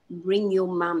can bring your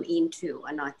mum into.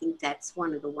 And I think that's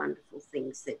one of the wonderful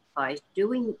things, that by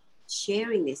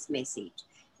sharing this message,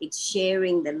 it's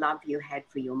sharing the love you had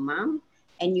for your mum,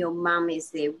 and your mum is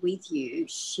there with you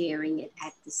sharing it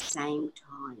at the same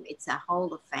time. It's a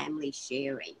whole of family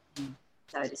sharing,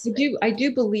 so to speak. I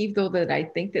do believe, though, that I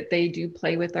think that they do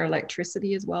play with our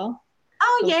electricity as well.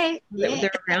 Oh, so yeah. They're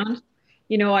around.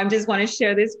 You know, I just want to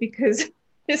share this because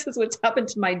this is what's happened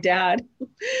to my dad.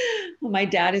 My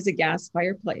dad is a gas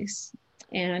fireplace,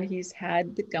 and he's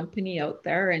had the company out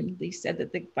there, and they said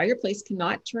that the fireplace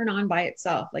cannot turn on by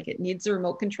itself. Like, it needs a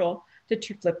remote control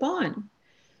to flip on.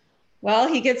 Well,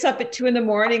 he gets up at 2 a.m.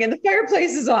 and the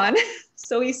fireplace is on.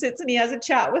 So he sits and he has a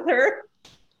chat with her.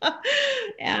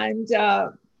 And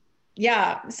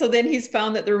yeah, so then he's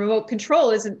found that the remote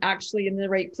control isn't actually in the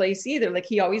right place either. Like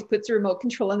he always puts the remote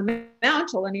control on the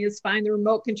mantle, and he has find the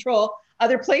remote control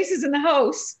other places in the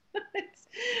house.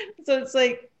 So it's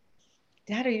like,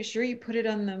 Dad, are you sure you put it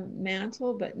on the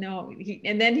mantle? But no,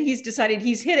 and then he's decided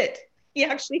he's hid it. He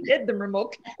actually hid the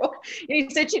remote control. And he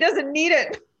said she doesn't need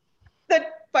it. The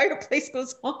fireplace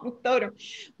goes on without him.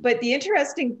 But the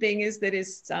interesting thing is that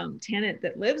his tenant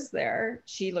that lives there,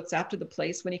 she looks after the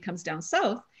place when he comes down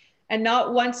south. And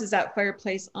not once is that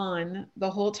fireplace on the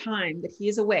whole time that he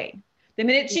is away. The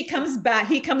minute he comes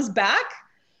back,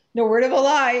 no word of a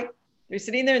lie. They're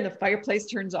sitting there and the fireplace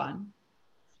turns on.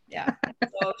 Yeah.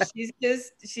 So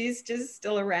she's just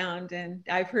still around. And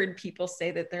I've heard people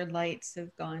say that their lights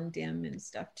have gone dim and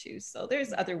stuff too. So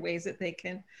there's other ways that they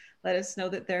can let us know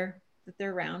that they're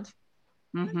around.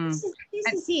 Mm-hmm. This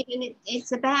is it. And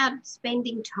it's about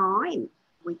spending time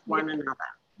with one another.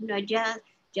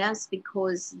 Just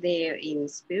because they're in the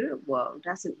spirit world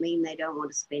doesn't mean they don't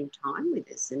want to spend time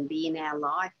with us and be in our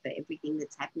life for everything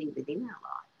that's happening within our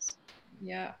lives.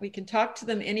 Yeah, we can talk to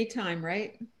them anytime,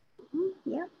 right?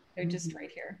 Mm-hmm. Yeah. They're just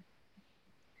right here.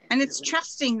 And it's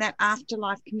trusting that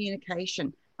afterlife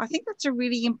communication. I think that's a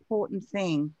really important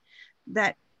thing,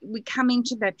 that we come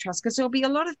into that trust, because there'll be a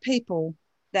lot of people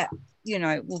that,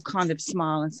 will kind of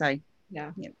smile and say,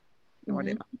 yeah,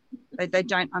 whatever. They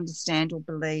don't understand or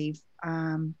believe.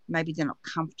 Maybe they're not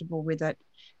comfortable with it.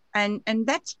 And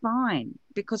that's fine,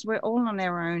 because we're all on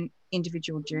our own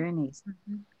individual journeys.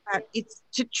 Mm-hmm. But it's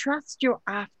to trust your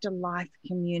afterlife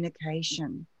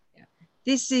communication. Yeah.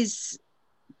 This is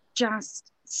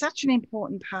just such an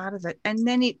important part of it. And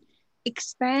then it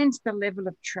expands the level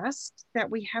of trust that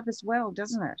we have as well,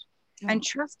 doesn't it? Oh. And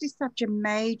trust is such a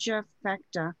major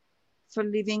factor for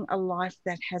living a life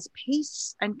that has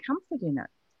peace and comfort in it.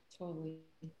 Totally.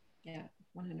 Yeah,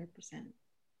 100%.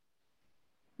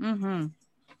 Mm-hmm.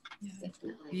 Yeah.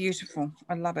 Beautiful.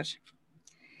 I love it.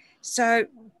 So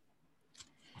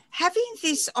having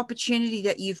this opportunity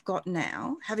that you've got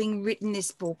now, having written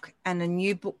this book and a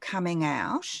new book coming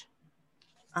out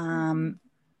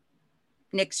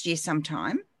next year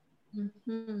sometime,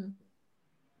 mm-hmm.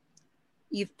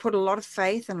 You've put a lot of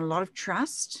faith and a lot of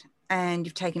trust, and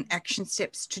you've taken action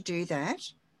steps to do that.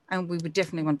 And we would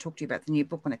definitely want to talk to you about the new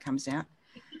book when it comes out.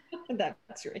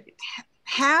 That's right.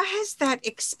 How has that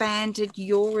expanded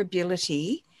your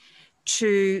ability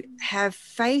to have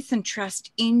faith and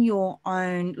trust in your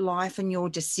own life and your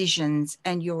decisions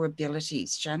and your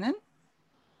abilities, Shannon?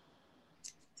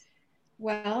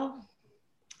 Well,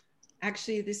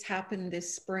 actually, this happened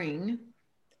this spring.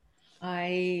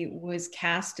 I was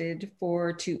casted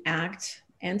to act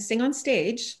and sing on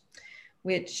stage,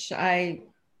 which I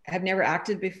have never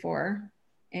acted before.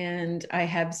 And I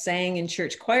have sang in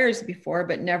church choirs before,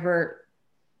 but never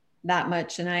that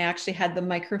much. And I actually had the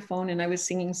microphone and I was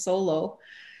singing solo.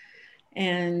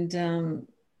 And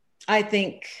I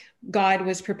think God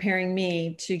was preparing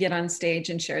me to get on stage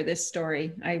and share this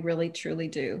story. I really, truly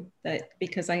do. That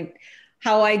because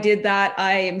how I did that,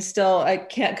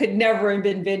 could never have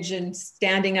envisioned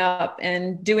standing up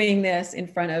and doing this in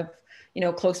front of,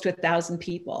 close to 1,000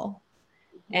 people.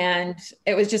 And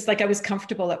it was just like I was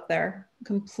comfortable up there,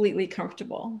 completely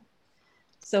comfortable.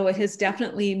 So it has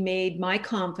definitely made my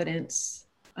confidence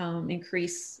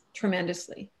increase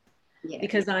tremendously. Yeah.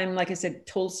 Because I'm, like I said,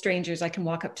 total strangers. I can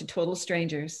walk up to total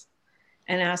strangers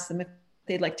and ask them if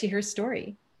they'd like to hear a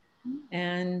story,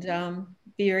 and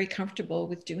be very comfortable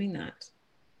with doing that.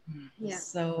 Yeah.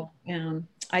 So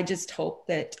I just hope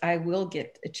that I will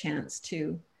get a chance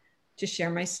to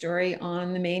share my story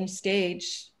on the main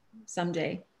stage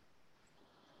someday.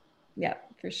 Yeah,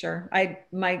 for sure. I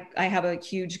have a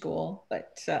huge goal,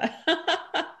 but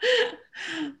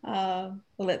we'll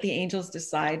let the angels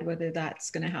decide whether that's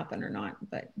going to happen or not.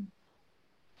 But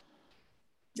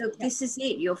look, this is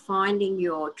it. You're finding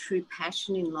your true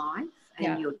passion in life,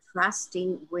 and you're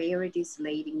trusting where it is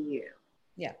leading you.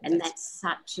 Yeah, and that's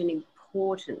such an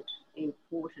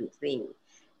important thing.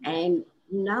 And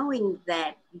knowing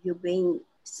that you're being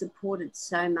supported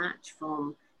so much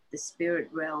from the spirit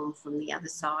realm, from the other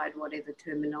side, whatever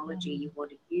terminology you want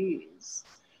to use,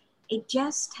 it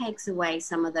just takes away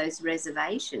some of those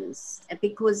reservations,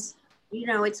 because,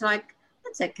 it's like,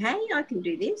 that's okay, I can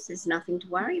do this, there's nothing to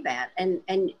worry about. And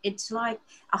it's like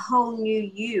a whole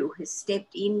new you has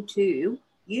stepped into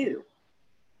you.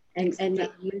 And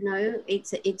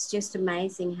it's just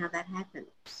amazing how that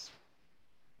happens.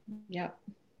 Yep.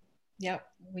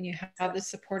 When you have the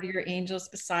support of your angels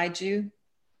beside you,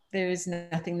 there is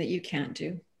nothing that you can't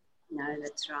do. No,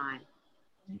 that's right.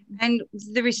 And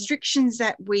the restrictions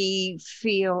that we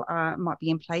feel might be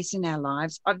in place in our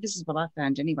lives, this is what I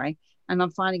found anyway, and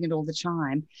I'm finding it all the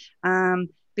time,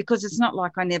 because it's not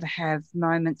like I never have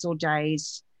moments or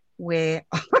days where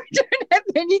I don't have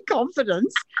any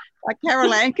confidence. Like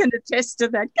Carol Anne can attest to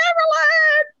that. Carol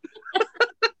Anne!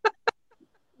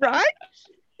 Right?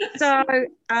 So,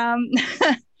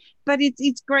 but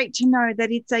it's great to know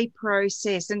that it's a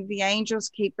process, and the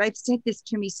angels they've said this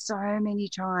to me so many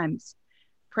times.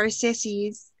 Process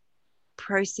is.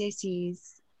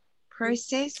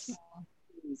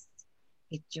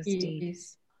 It just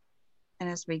is. And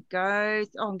as we go,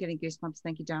 I'm getting goosebumps.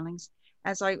 Thank you, darlings.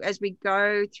 As we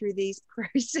go through these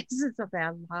processes of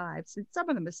our lives, and some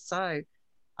of them are so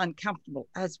uncomfortable,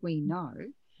 as we know.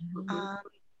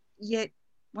 Yet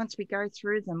once we go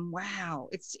through them, wow,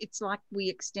 it's like we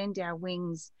extend our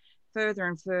wings further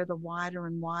and further, wider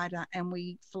and wider, and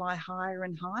we fly higher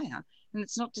and higher. And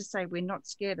it's not to say we're not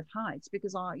scared of heights,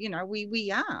 because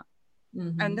we are.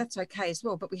 And that's okay as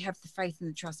well, but we have the faith and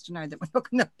the trust to know that we're not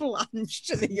going to plunge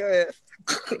to the earth,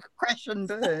 crash and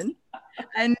burn.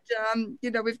 And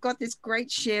we've got this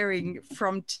great sharing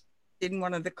from in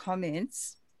one of the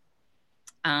comments,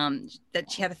 that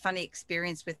she had a funny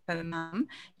experience with her mum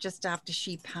just after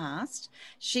she passed.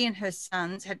 She and her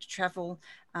sons had to travel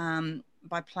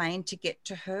by plane to get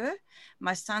to her.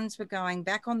 My sons were going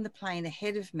back on the plane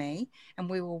ahead of me, and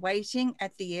we were waiting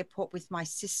at the airport with my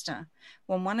sister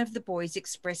when one of the boys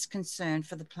expressed concern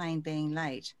for the plane being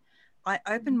late. I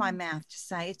opened my mouth to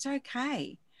say it's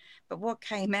okay, but what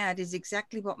came out is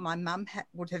exactly what my mum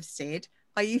would have said.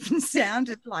 I even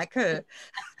sounded like her.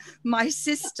 My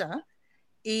sister,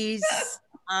 who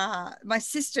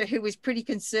was pretty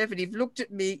conservative, looked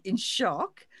at me in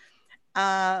shock.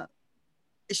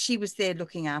 She was there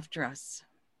looking after us.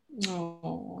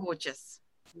 Oh, gorgeous.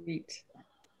 Sweet.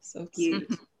 So cute.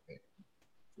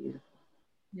 Beautiful.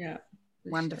 Yeah.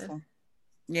 Wonderful. Sure.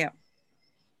 Yeah.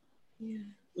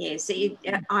 Yeah. See,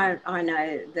 I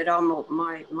know that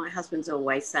my husband's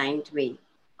always saying to me,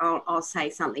 I'll say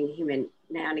something to him and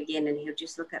now and again, and he'll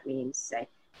just look at me and say,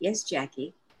 "Yes,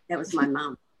 Jackie, that was my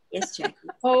mum. Yes, Jackie."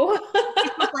 Oh,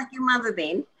 it was like your mother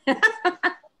then.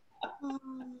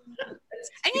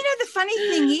 And the funny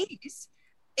thing is,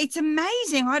 it's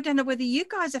amazing. I don't know whether you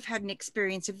guys have had an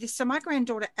experience of this. So my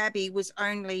granddaughter Abby was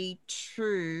only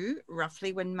 2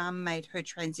 roughly when mum made her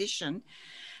transition,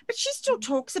 but she still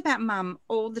talks about mum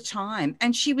all the time.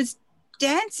 And she was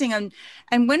dancing, and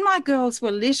when my girls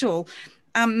were little,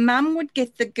 mum would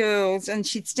get the girls and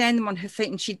she'd stand them on her feet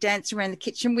and she'd dance around the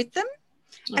kitchen with them.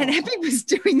 And Abby was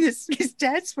doing this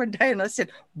dance one day, and I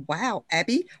said, "Wow,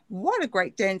 Abby, what a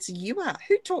great dancer you are.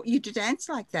 Who taught you to dance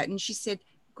like that?" And she said,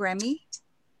 "Grammy."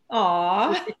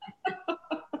 Aw.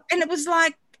 And it was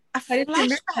like a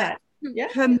flashback to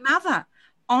her mother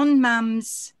on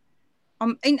mum's,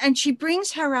 and she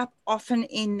brings her up often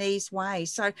in these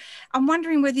ways. So I'm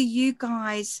wondering whether you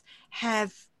guys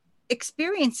have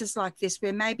experiences like this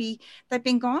where maybe they've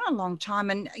been gone a long time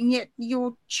and yet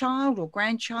your child or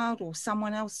grandchild or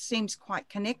someone else seems quite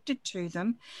connected to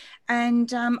them.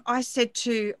 And I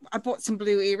bought some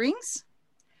blue earrings,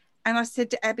 and I said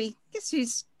to Abby, guess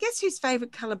whose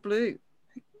favorite color blue?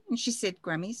 And she said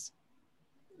Grammy's.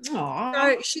 Aww.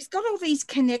 So she's got all these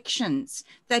connections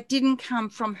that didn't come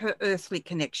from her earthly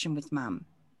connection with mum.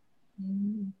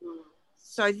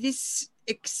 So this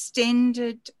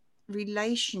extended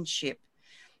relationship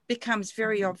becomes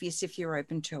very obvious if you're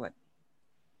open to it.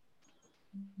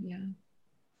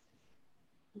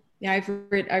 Yeah, I've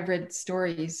read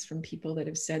stories from people that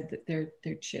have said that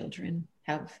their children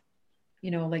have,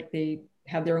 like they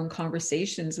have their own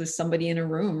conversations with somebody in a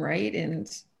room, right? And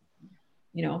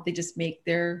they just make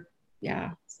so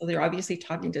they're obviously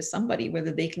talking to somebody,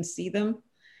 whether they can see them,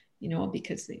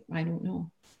 because I don't know.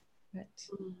 But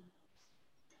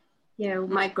yeah,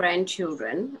 my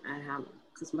grandchildren,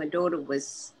 because my daughter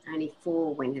was only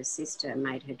 4 when her sister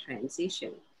made her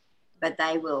transition, but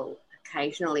they will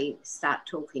occasionally start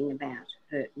talking about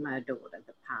my daughter,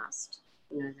 the past.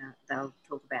 They'll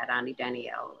talk about Auntie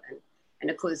Danielle, and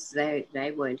of course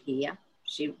they weren't here.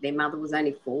 Their mother was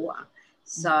only 4,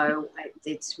 so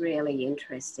it's really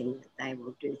interesting that they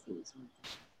will do things like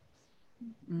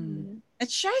that. It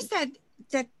shows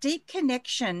that deep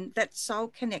connection, that soul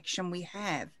connection we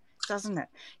have, doesn't it?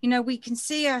 We can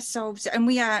see ourselves, and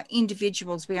we are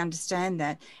individuals, we understand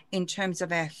that, in terms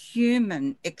of our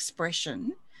human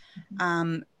expression,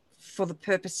 for the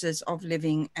purposes of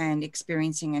living and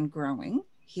experiencing and growing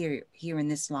here in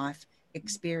this life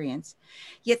experience.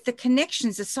 Yet the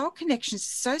soul connections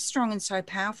are so strong and so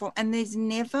powerful, and there's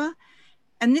never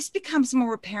And this becomes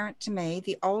more apparent to me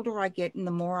the older I get and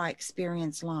the more I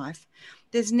experience life.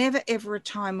 There's never, ever a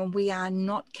time when we are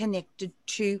not connected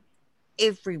to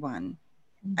everyone.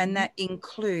 Mm-hmm. And that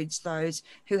includes those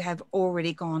who have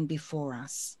already gone before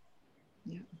us.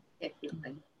 Yeah,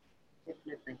 definitely.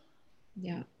 Definitely.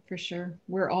 Yeah, for sure.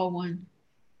 We're all one.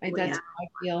 That's how I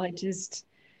feel.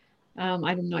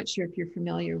 I'm not sure if you're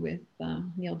familiar with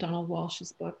Neil Donald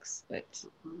Walsh's books, but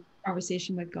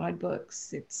Conversation with God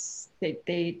books,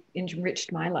 they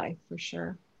enriched my life for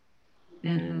sure.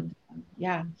 And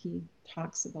he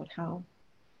talks about how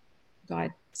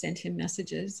God sent him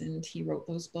messages and he wrote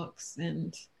those books,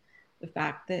 and the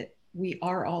fact that we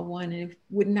are all one. And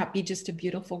wouldn't that be just a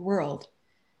beautiful world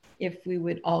if we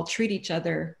would all treat each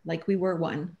other like we were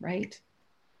one, right?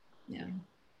 Yeah.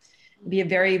 It'd be a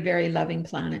very, very loving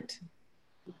planet.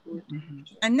 Mm-hmm.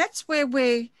 And that's where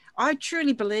I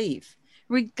truly believe,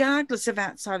 regardless of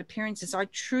outside appearances, I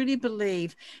truly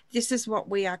believe this is what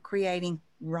we are creating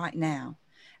right now.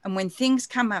 And when things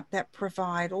come up that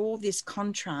provide all this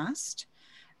contrast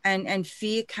and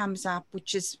fear comes up,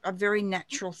 which is a very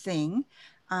natural thing.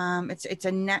 It's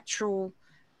a natural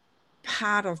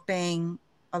part of being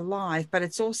alive, but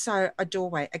it's also a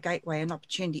doorway, a gateway, an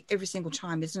opportunity every single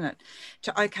time, isn't it?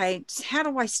 To, okay, how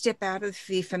do I step out of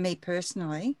fear for me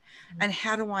personally? And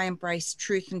how do I embrace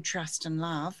truth and trust and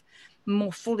love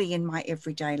more fully in my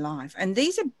everyday life? And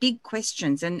these are big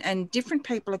questions, and different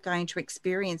people are going to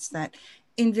experience that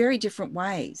in very different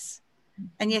ways.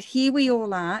 And yet here we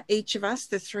all are, each of us,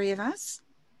 the three of us.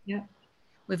 Yeah.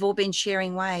 We've all been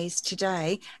sharing ways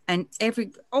today, and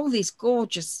all these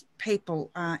gorgeous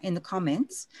people in the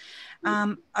comments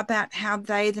about how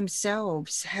they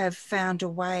themselves have found a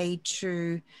way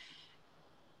to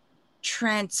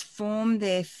transform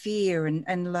their fear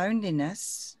and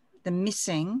loneliness, the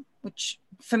missing, which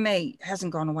for me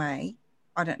hasn't gone away.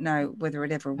 I don't know whether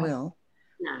it ever will.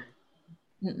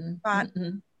 No. But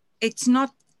it's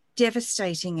not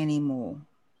devastating anymore.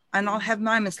 And I'll have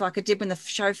moments like I did when the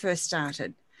show first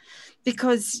started,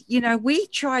 because, we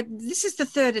tried, this is the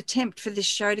third attempt for this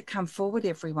show to come forward,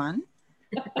 everyone,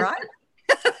 right?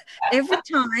 Every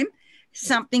time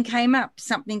something came up.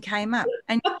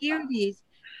 And here it is.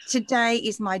 Today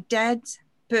is my dad's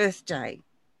birthday.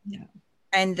 Yeah.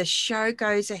 And the show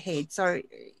goes ahead. So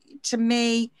to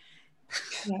me,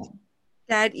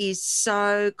 Dad is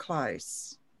so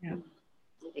close. Yeah.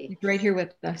 He's right here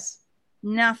with us.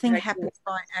 Nothing happens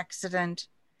by accident.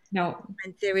 No.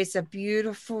 And there is a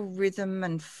beautiful rhythm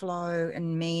and flow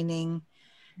and meaning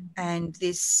and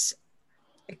this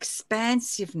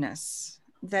expansiveness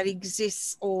that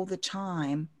exists all the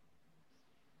time.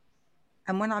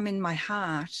 And when I'm in my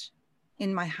heart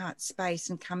space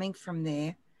and coming from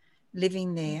there,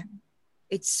 living there,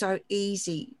 it's so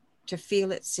easy to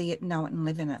feel it, see it, know it, and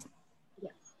live in it.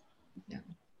 Yeah.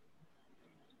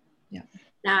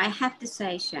 Now, I have to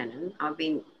say, Shannon,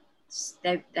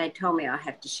 they told me I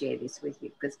have to share this with you,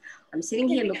 because I'm sitting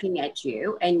here looking at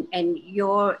you and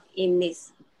you're in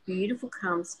this beautiful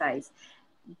calm space,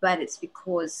 but it's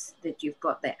because that you've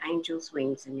got the angel's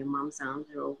wings and your mum's arms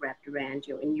are all wrapped around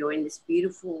you, and you're in this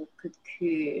beautiful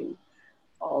cocoon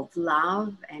of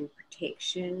love and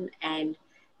protection. And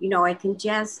I can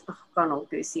just, gone all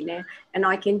goosey now, and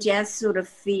I can just sort of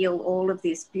feel all of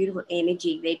this beautiful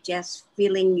energy. They're just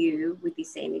filling you with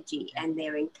this energy, and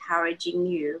they're encouraging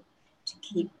you to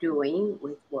keep doing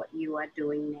with what you are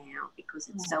doing now, because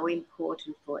it's so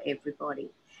important for everybody.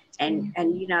 And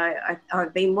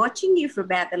I've been watching you for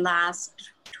about the last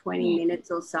 20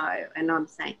 minutes or so, and I'm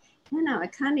saying, no, I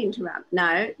can't interrupt.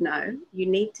 No, you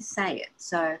need to say it.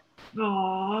 So,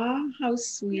 aw, how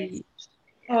sweet. Yes.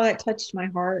 Oh, that touched my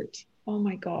heart. Oh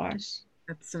my gosh.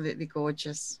 Absolutely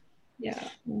gorgeous. Yeah.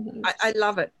 I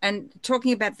love it. And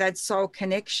talking about that soul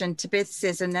connection, Tibeth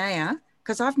says, Anayah,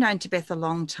 because I've known Tibeth a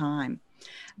long time,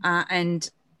 and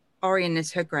Orion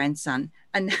is her grandson.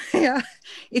 Anayah,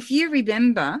 if you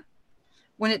remember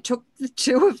when it took the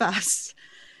two of us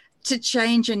to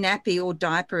change a nappy or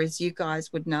diaper, as you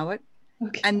guys would know it,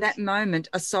 and that moment,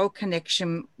 a soul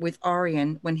connection with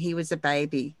Orion when he was a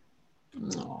baby.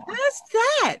 Aww. How's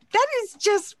that? That is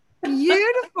just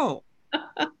beautiful.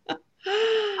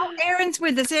 Oh, Erin's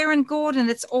with us, Erin Gordon.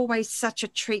 It's always such a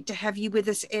treat to have you with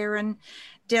us, Erin.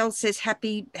 Dell says,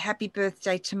 happy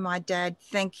birthday to my dad.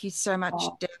 Thank you so much,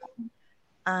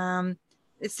 Dell.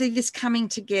 See this coming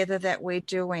together that we're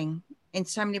doing in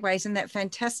so many ways, and that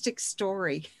fantastic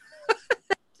story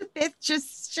that Beth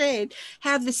just shared,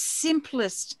 how the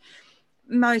simplest,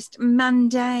 most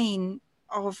mundane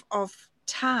of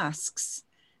tasks,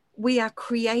 we are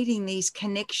creating these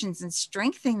connections and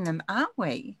strengthening them, aren't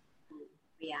we?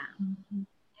 Yeah.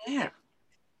 Yeah.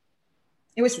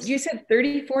 It was, you said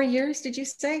 34 years, did you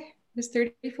say? It was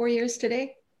 34 years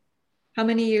today? How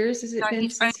many years has it been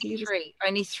since only he was? three.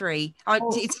 Only three.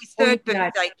 It's his Oh, third yeah.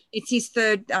 birthday. It's his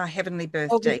third heavenly Oh, his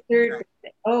birthday. third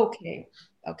birthday. Okay.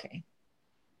 Okay.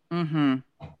 Mm-hmm.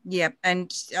 Yep.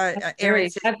 And Erin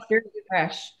says, That's very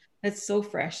fresh. That's so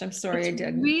fresh. I'm sorry I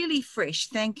didn't. Really fresh.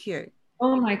 Thank you.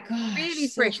 Oh my gosh. Really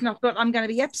fresh. And I thought I'm going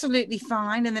to be absolutely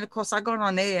fine. And then, of course, I got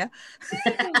on air.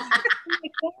 Oh my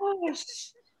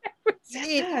gosh.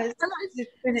 Yes.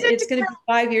 It's going to be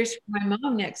 5 years for my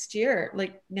mom next year,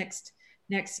 like next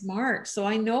March. So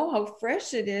I know how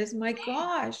fresh it is. My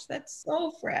gosh, that's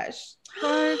so fresh.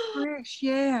 So fresh,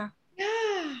 yeah.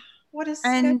 Yeah. What a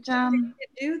special day to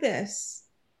do this.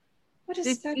 What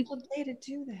a special day to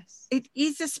do this. It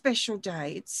is a special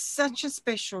day. It's such a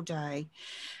special day.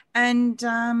 And,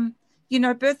 you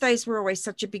know, birthdays were always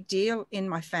such a big deal in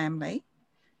my family.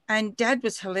 And Dad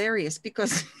was hilarious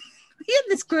because he had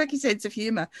this quirky sense of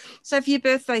humor. So for your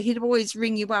birthday, he'd always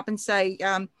ring you up and say,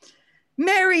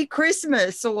 Merry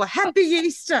Christmas or Happy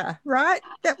Easter, right?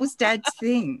 That was Dad's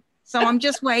thing. So I'm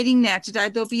just waiting now. Today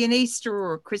there'll be an Easter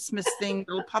or a Christmas thing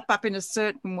that'll pop up in a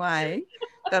certain way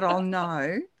that I'll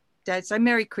know. Dad, so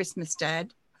Merry Christmas,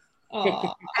 Dad.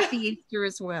 Happy Easter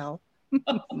as well.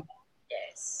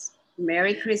 Yes.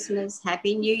 Merry Christmas,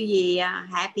 Happy New Year,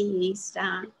 Happy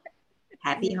Easter,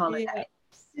 Happy holidays.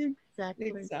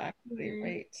 Exactly.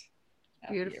 Right.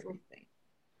 Beautiful.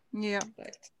 Yeah.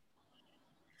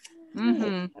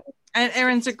 Mm-hmm. And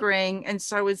Erin's agreeing, and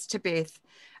so is Tibeth.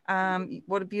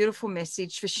 What a beautiful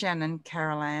message for Shannon,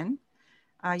 Carol Anne.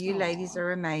 You ladies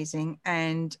are amazing.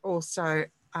 And also,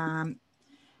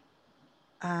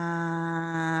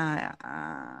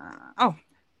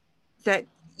 that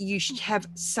you should have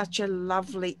such a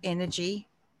lovely energy,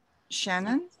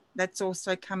 Shannon. That's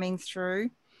also coming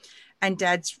through. And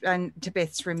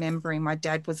Tibeth's remembering my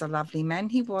dad was a lovely man.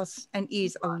 He was and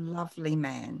is a lovely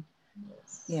man.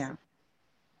 Yes. Yeah.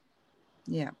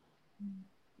 Yeah.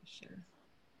 Sure.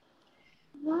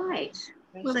 Right.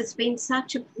 Well, it's been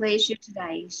such a pleasure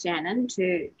today, Shannon,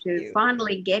 to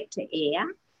finally get to air.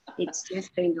 It's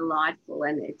just been delightful,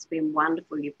 and it's been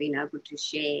wonderful. You've been able to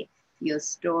share your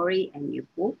story and your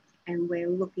book, and we're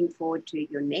looking forward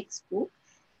to your next book.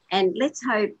 And let's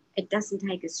hope it doesn't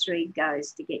take us 3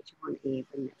 goes to get you on air.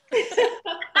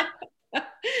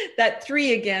 That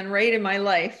 3 again, right, in my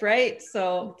life, right?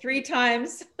 So 3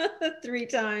 times, 3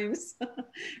 times.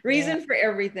 Reason for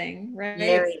everything, right?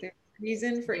 Yeah.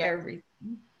 Reason for everything.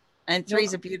 And 3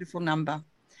 is a beautiful number.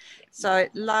 So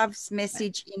Love's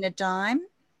Message in a Dime,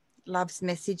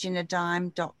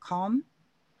 lovesmessageinaDime.com.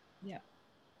 Yeah.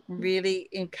 Really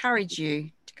encourage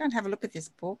you to go and have a look at this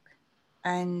book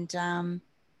and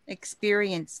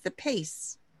experience the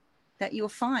peace that you'll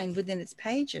find within its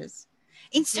pages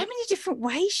in so many different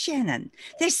ways, Shannon.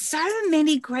 There's so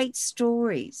many great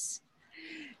stories.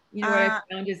 You know what I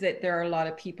found is that there are a lot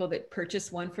of people that purchase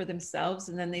one for themselves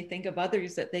and then they think of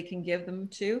others that they can give them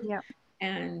to. Yeah.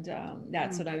 And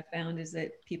that's what I've found is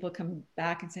that people come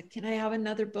back and said, can I have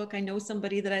another book? I know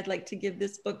somebody that I'd like to give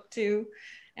this book to.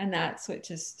 And that's what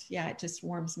it just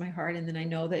warms my heart. And then I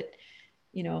know that,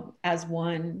 you know, as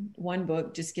one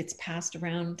book just gets passed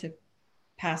around.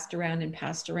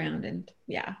 And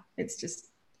yeah, it's just,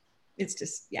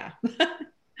 yeah.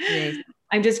 Yes.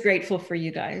 I'm just grateful for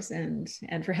you guys and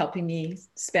for helping me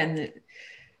send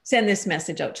this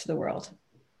message out to the world.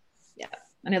 Yeah.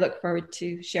 And I look forward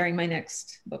to sharing my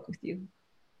next book with you.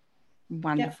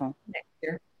 Wonderful. Next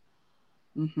year.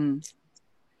 Mm-hmm.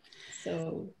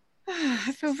 So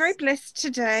I feel very blessed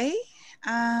today.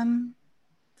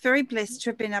 Very blessed to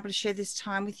have been able to share this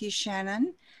time with you,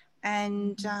 Shannon,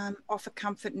 and offer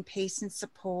comfort and peace and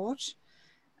support,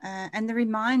 and the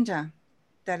reminder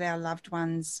that our loved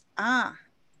ones are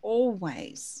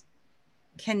always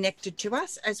connected to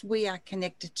us as we are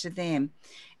connected to them.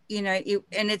 You know,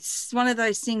 and it's one of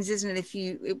those things, isn't it?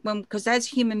 Because as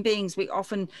human beings, we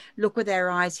often look with our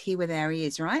eyes, hear with our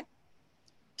ears, right?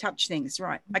 Touch things,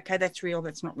 right? Okay, that's real,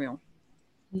 that's not real.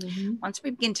 Mm-hmm. Once we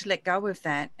begin to let go of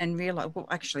that and realize, well,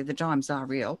 actually, the dimes are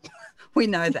real. We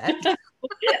know that.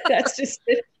 That's just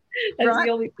it. That's right?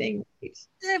 The only thing.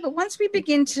 Yeah, but once we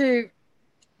begin to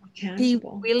be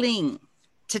Tangible. willing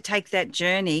to take that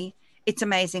journey, it's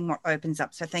amazing what opens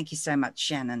up. So thank you so much,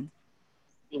 Shannon.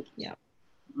 Thank you. Yeah.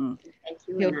 Thank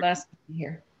you. Feel blessed to be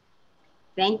here.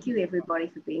 Thank you, everybody,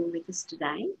 for being with us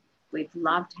today. We've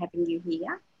loved having you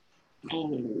here,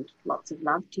 and lots of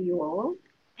love to you all.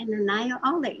 And Anayah,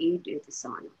 I'll let you do the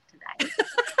sign off today.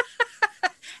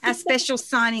 Our special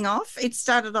signing off. It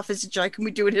started off as a joke, and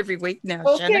we do it every week now,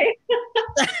 okay.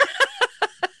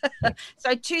 Shannon.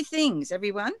 So 2 things,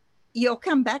 everyone. You'll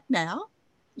come back now,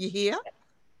 You hear?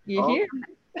 You hear?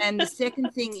 And the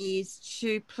second thing is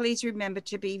to please remember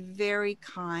to be very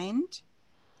kind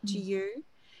to you.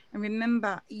 And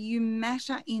remember, you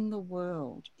matter in the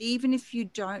world. Even if you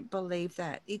don't believe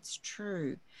that, it's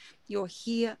true. You're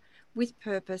here with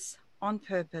purpose, on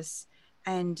purpose.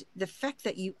 And the fact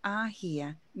that you are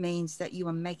here means that you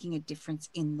are making a difference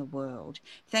in the world.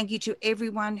 Thank you to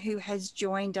everyone who has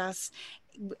joined us,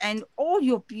 and all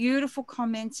your beautiful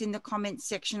comments in the comments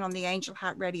section on the Angel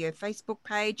Heart Radio Facebook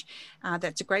page.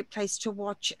 That's a great place to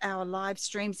watch our live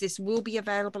streams. This will be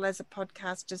available as a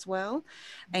podcast as well.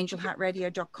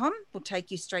 angelheartradio.com will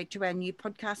take you straight to our new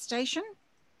podcast station.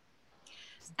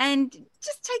 And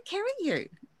just take care of you.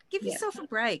 Give yourself a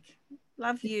break.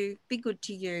 Love you. Be good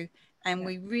to you. And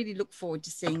we really look forward to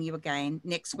seeing you again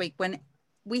next week when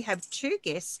we have two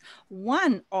guests,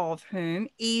 one of whom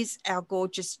is our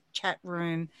gorgeous chat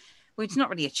room. Well, it's not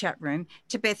really a chat room.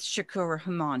 Tebeth Shakura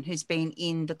Human, who's been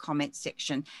in the comments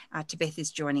section. Tebeth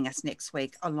is joining us next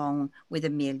week along with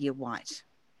Amelia White.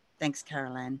 Thanks,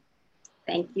 Carol Anne.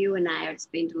 Thank you, Anayah. It's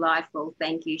been delightful.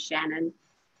 Thank you, Shannon.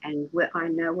 And I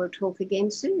know we'll talk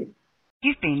again soon.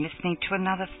 You've been listening to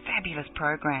another fabulous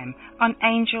program on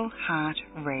Angel Heart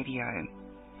Radio.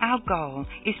 Our goal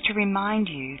is to remind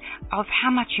you of how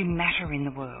much you matter in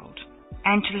the world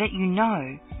and to let you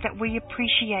know that we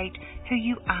appreciate who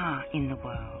you are in the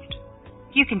world.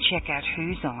 You can check out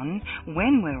who's on,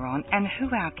 when we're on, and who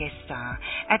our guests are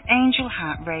at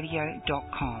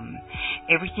angelheartradio.com.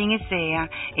 Everything is there.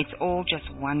 It's all just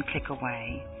one click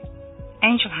away.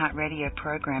 Angel Heart Radio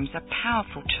programs are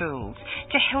powerful tools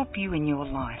to help you in your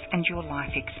life and your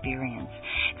life experience.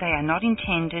 They are not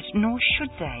intended, nor should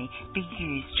they, be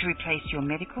used to replace your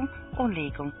medical or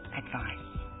legal advice.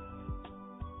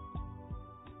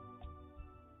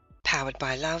 Powered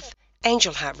by love,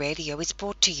 Angel Heart Radio is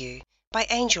brought to you by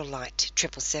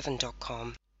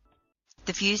AngelLight777.com.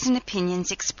 The views and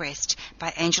opinions expressed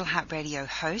by Angel Heart Radio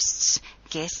hosts,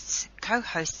 guests,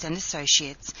 co-hosts and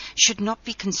associates should not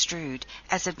be construed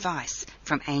as advice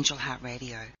from Angel Heart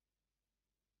Radio.